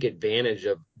and take advantage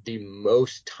of the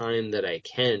most time that I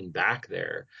can back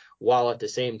there, while at the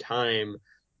same time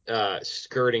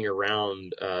skirting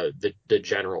around the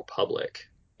general public.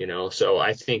 So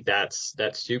I think that's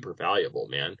super valuable,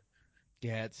 man.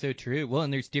 Yeah, it's so true. Well,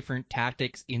 and there's different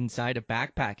tactics inside of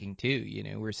backpacking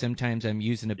too, where sometimes I'm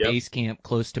using a Yep. base camp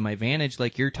close to my vantage,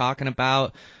 like you're talking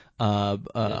about. I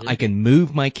Hmm. can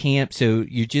move my camp, so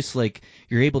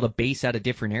you're able to base out of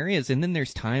different areas. And then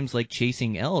there's times like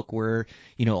chasing elk where,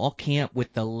 I'll camp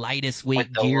with the lightest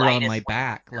weight gear on my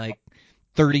back, like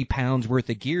 30 pounds worth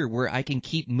of gear, where I can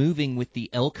keep moving with the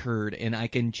elk herd and I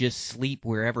can just sleep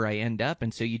wherever I end up.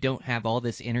 And so you don't have all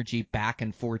this energy back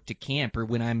and forth to camp, or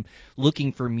when I'm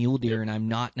looking for mule deer Yep. and I'm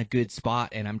not in a good spot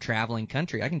and I'm traveling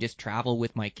country, I can just travel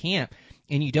with my camp,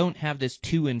 and you don't have this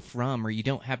to and from, or you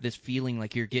don't have this feeling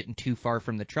like you're getting too far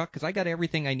from the truck because I got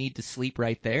everything I need to sleep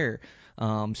right there.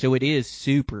 So it is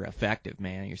super effective,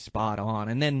 man. You're spot on.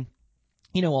 And then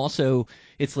Also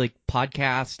it's like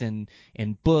podcast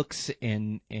and books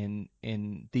and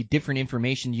the different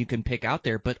information you can pick out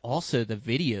there, but also the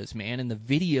videos, man, and the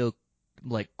video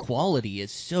like quality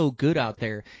is so good out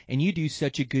there, and you do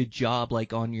such a good job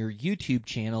like on your YouTube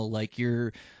channel. Like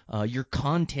your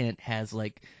content has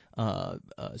like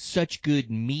such good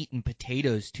meat and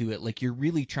potatoes to it. Like you're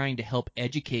really trying to help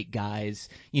educate guys,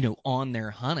 on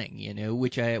their hunting,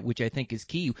 which I think is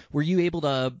key. Were you able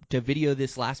to video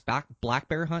this last black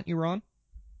bear hunt you were on?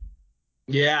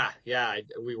 Yeah,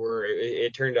 we were.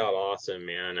 It turned out awesome,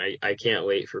 man. I can't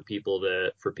wait for people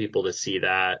to see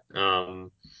that.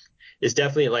 It's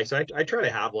definitely like so. I try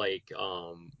to have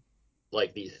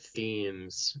like these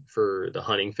themes for the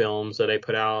hunting films that I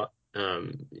put out.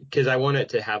 Because I want it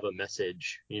to have a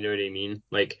message. You know what I mean?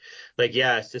 Like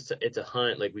yeah, it's a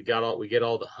hunt. Like we get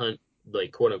all the hunt,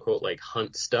 like quote unquote like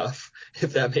hunt stuff,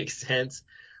 if that makes sense.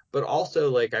 But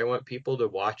also like I want people to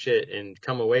watch it and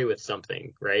come away with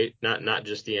something, right? Not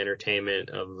just the entertainment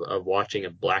of watching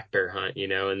a black bear hunt,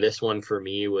 And this one for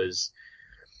me was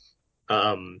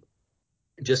um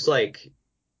just like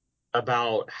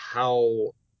about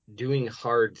how doing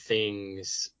hard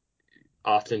things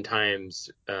oftentimes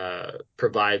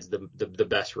provides the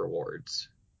best rewards,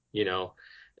 you know.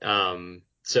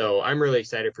 So I'm really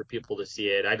excited for people to see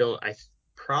it. I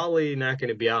probably not going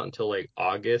to be out until like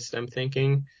August, I'm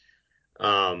thinking.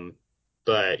 Um,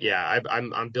 but yeah,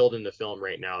 I'm building the film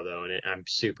right now though, and I'm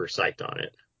super psyched on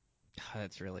it. Oh,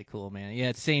 that's really cool, man. Yeah,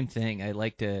 it's same thing. I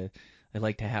like to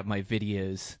have my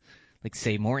videos like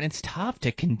say more, and it's tough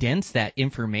to condense that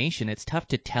information. It's tough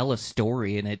to tell a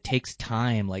story, and it takes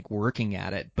time like working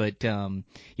at it. But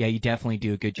yeah, you definitely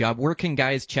do a good job. Where can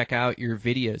guys check out your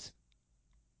videos?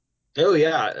 Oh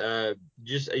yeah,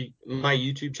 just my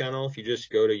YouTube channel. If you just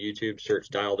go to YouTube, search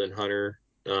Dialed In Hunter,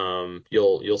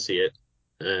 you'll see it.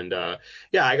 And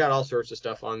yeah, I got all sorts of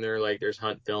stuff on there. Like there's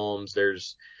hunt films,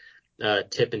 there's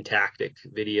tip and tactic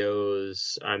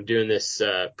videos. I'm doing this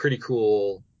pretty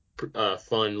cool,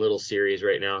 fun little series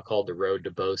right now called the Road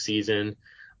to Bow Season,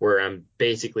 where I'm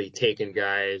basically taking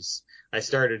guys. I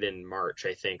started in March,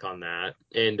 I think, on that,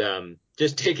 and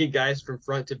just taking guys from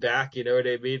front to back. You know what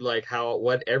I mean? Like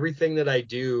what everything that I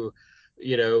do,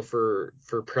 for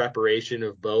preparation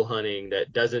of bow hunting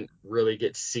that doesn't really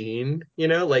get seen.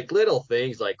 Like little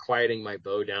things like quieting my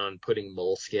bow down, putting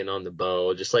moleskin on the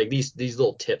bow, just like these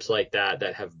little tips like that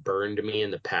have burned me in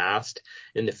the past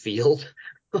in the field.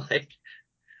 like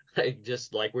like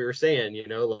just like we were saying,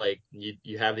 like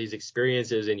you have these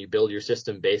experiences and you build your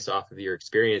system based off of your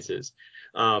experiences.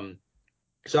 Um,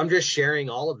 so I'm just sharing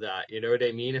all of that. You know what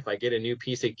I mean? If I get a new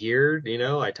piece of gear,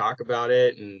 I talk about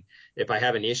it. And if I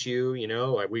have an issue,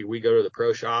 we go to the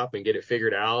pro shop and get it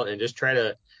figured out and just try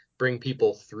to bring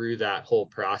people through that whole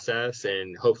process.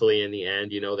 And hopefully in the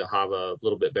end, they'll have a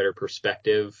little bit better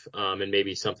perspective, and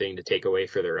maybe something to take away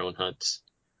for their own hunts.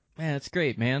 Man, that's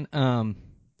great, man.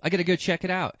 I gotta go check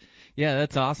it out. Yeah,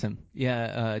 that's awesome.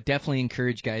 Yeah, definitely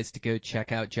encourage guys to go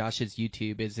check out Josh's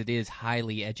YouTube, as it is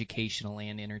highly educational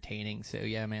and entertaining. So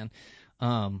yeah, man.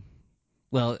 Um,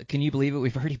 well, can you believe it?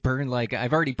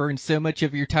 I've already burned so much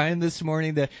of your time this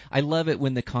morning that I love it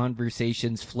when the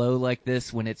conversations flow like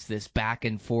this, when it's this back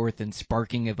and forth and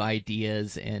sparking of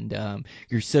ideas, and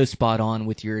you're so spot on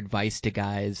with your advice to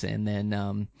guys. And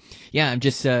then, yeah, I'm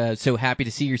just so happy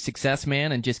to see your success,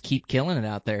 man, and just keep killing it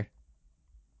out there.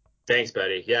 Thanks,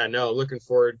 buddy. Yeah, no, looking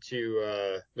forward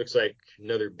to looks like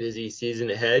another busy season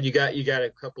ahead. You got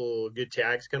a couple good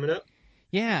tags coming up?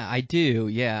 Yeah, I do.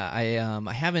 Yeah,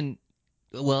 I haven't.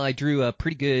 Well, I drew a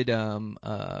pretty good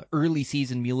early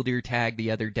season mule deer tag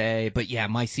the other day, but yeah,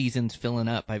 my season's filling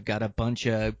up. I've got a bunch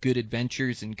of good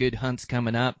adventures and good hunts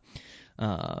coming up,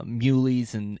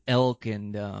 muleys and elk,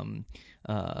 and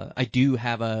I do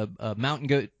have a mountain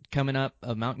goat coming up,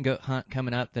 a mountain goat hunt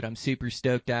coming up that I'm super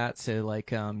stoked at. So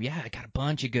like, yeah, I got a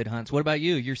bunch of good hunts. What about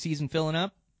you? Your season filling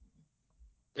up?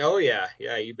 Oh yeah,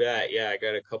 you bet. Yeah, I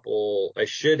got a couple. I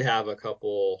should have a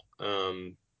couple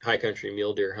high country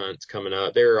mule deer hunts coming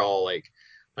up. They were all like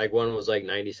one was like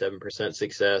 97%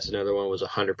 success, another one was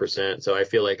 100%. So I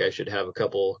feel like I should have a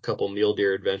couple mule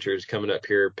deer adventures coming up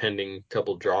here pending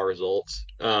couple draw results.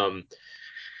 And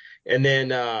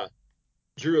then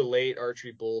drew a late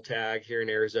archery bull tag here in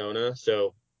Arizona.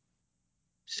 So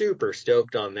super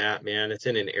stoked on that, man. It's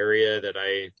in an area that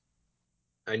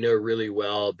I know really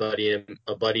well. A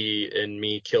buddy and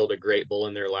me killed a great bull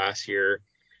in there last year,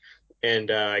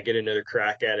 and I get another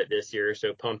crack at it this year.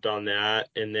 So pumped on that.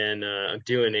 And then I'm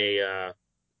doing a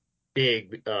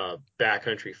big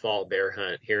backcountry fall bear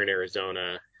hunt here in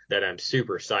Arizona that I'm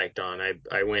super psyched on.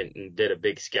 I went and did a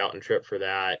big scouting trip for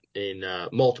that in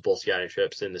multiple scouting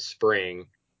trips in the spring.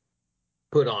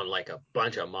 Put on like a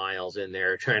bunch of miles in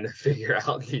there trying to figure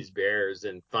out these bears,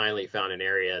 and finally found an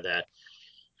area that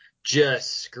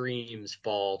just screams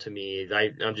fall to me.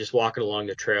 I'm just walking along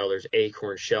the trail. There's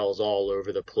acorn shells all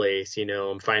over the place.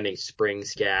 I'm finding spring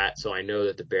scat, so I know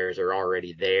that the bears are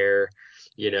already there.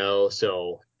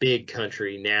 So big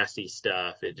country, nasty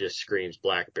stuff. It just screams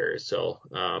black bears. So,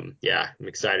 yeah, I'm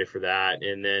excited for that.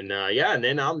 And then, and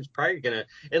then I'm probably gonna,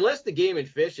 unless the Game and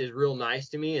Fish is real nice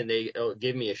to me and they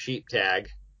give me a sheep tag.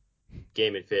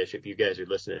 Game and Fish, if you guys are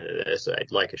listening to this,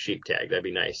 I'd like a sheep tag. That'd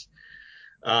be nice.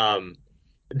 Um,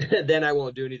 then I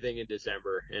won't do anything in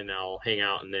December, and I'll hang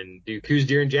out and then do coos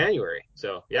deer in January.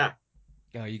 So yeah.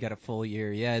 Oh, you got a full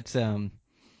year. Yeah, it's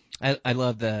I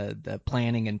love the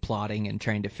planning and plotting and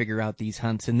trying to figure out these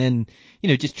hunts, and then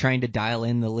just trying to dial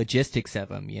in the logistics of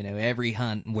them. Every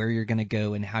hunt, where you're going to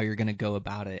go and how you're going to go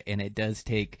about it, and it does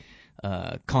take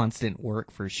constant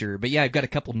work for sure. But yeah, I've got a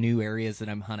couple new areas that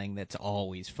I'm hunting. That's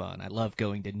always fun. I love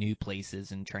going to new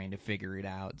places and trying to figure it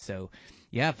out. So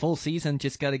yeah, full season.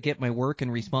 Just got to get my work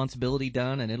and responsibility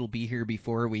done, and it'll be here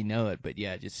before we know it. But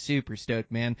yeah, just super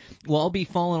stoked, man. Well, I'll be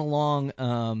following along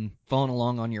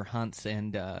on your hunts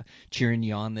and cheering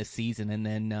you on this season. And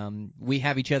then we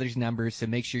have each other's numbers, so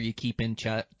make sure you keep in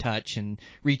touch and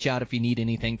reach out if you need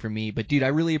anything from me. But dude, I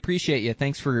really appreciate you.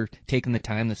 Thanks for taking the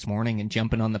time this morning and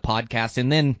jumping on the podcast.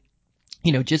 And then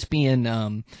just being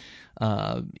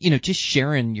just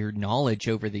sharing your knowledge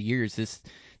over the years.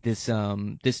 This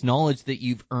knowledge that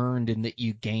you've earned and that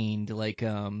you gained, like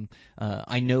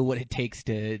I know what it takes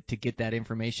to get that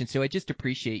information. So I just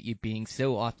appreciate you being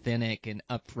so authentic and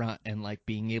upfront and like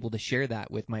being able to share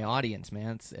that with my audience,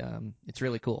 man. It's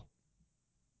really cool.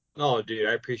 Oh, dude,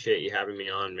 I appreciate you having me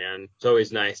on, man. It's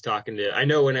always nice talking to. I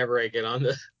know whenever I get on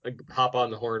the like, hop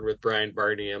on the horn with Brian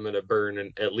Barney, I'm gonna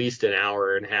burn at least an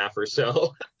hour and a half or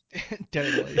so.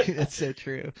 Totally, it's so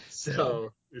true.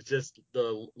 So it's just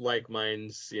the like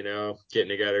minds, getting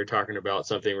together, talking about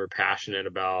something we're passionate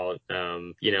about,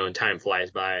 and time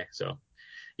flies by. So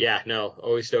yeah, no,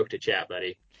 always stoked to chat,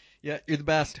 buddy. Yeah, you're the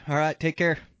best. All right, take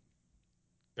care.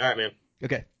 All right, man.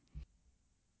 Okay.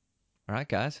 All right,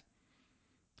 guys.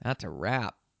 That's a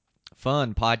wrap.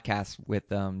 Fun podcast with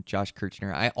Josh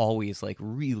Kirchner. I always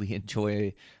really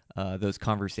enjoy those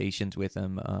conversations with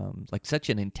him. Like such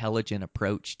an intelligent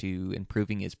approach to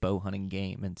improving his bow hunting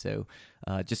game, and so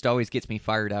just always gets me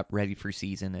fired up, ready for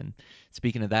season. And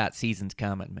speaking of that, season's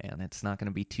coming, man. It's not going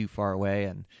to be too far away,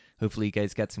 and hopefully you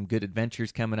guys got some good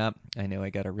adventures coming up. I know I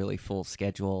got a really full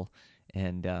schedule,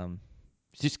 and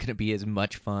it's just going to be as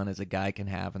much fun as a guy can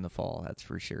have in the fall. That's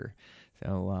for sure.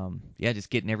 So, yeah,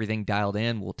 just getting everything dialed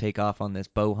in. We'll take off on this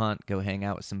bow hunt, go hang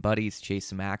out with some buddies, chase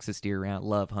some axis deer around.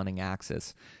 Love hunting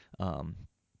axis. Um,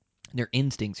 their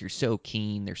instincts are so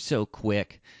keen. They're so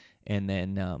quick. And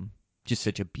then just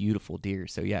such a beautiful deer.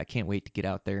 So, yeah, I can't wait to get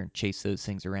out there and chase those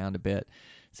things around a bit.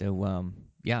 So,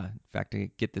 yeah, in fact,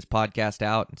 I get this podcast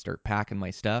out and start packing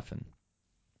my stuff, and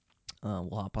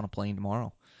we'll hop on a plane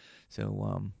tomorrow.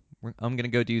 So, I'm going to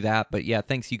go do that. But yeah,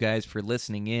 thanks you guys for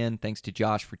listening in. Thanks to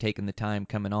Josh for taking the time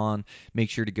coming on.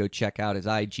 Make sure to go check out his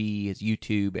IG, his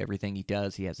YouTube, everything he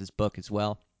does. He has his book as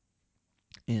well.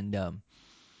 And,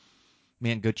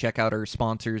 man, go check out our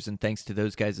sponsors, and thanks to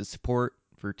those guys' support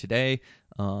for today.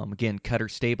 Again, Cutter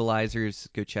Stabilizers,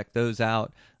 go check those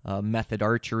out. Method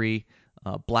Archery,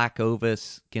 Black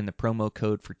Ovis. Again, the promo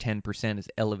code for 10% is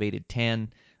Elevated10.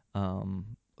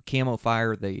 Camo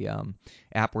Fire, the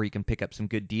app where you can pick up some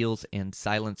good deals, and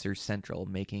Silencer Central,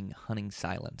 making hunting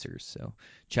silencers. So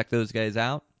check those guys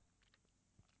out.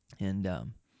 And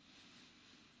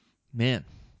man,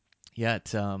 yeah,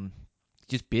 it's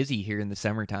just busy here in the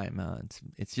summertime.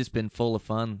 It's just been full of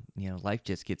fun. Life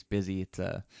just gets busy. It's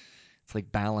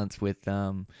like balance with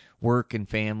work and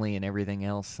family and everything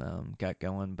else got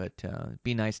going. But it'd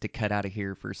be nice to cut out of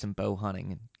here for some bow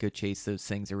hunting and go chase those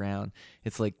things around.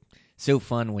 It's like so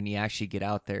fun when you actually get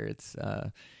out there. It's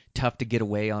tough to get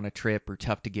away on a trip or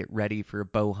tough to get ready for a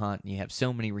bow hunt. And you have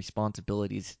so many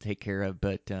responsibilities to take care of.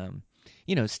 But,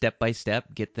 step by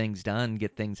step, get things done,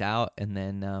 get things out. And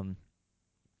then,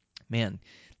 man,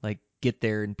 like get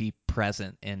there and be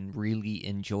present and really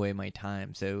enjoy my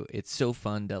time. So it's so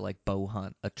fun to like bow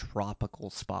hunt a tropical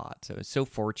spot. So it's so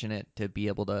fortunate to be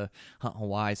able to hunt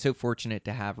Hawaii. So fortunate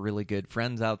to have really good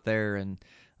friends out there. And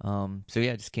so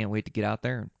yeah, just can't wait to get out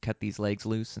there and cut these legs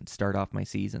loose and start off my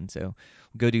season. So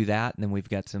we'll go do that. And then we've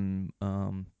got some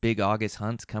big August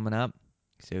hunts coming up.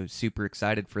 So super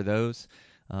excited for those.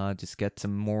 just get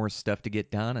some more stuff to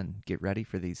get done and get ready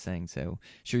for these things. So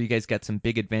sure, you guys got some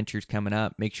big adventures coming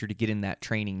up. Make sure to get in that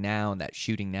training now and that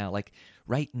shooting now. Like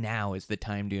right now is the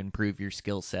time to improve your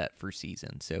skill set for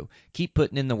season. So keep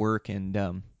putting in the work, and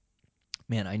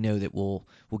man, I know that we'll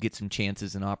get some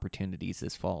chances and opportunities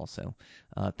this fall. So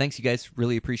thanks, you guys.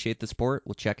 Really appreciate the support.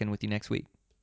 We'll check in with you next week.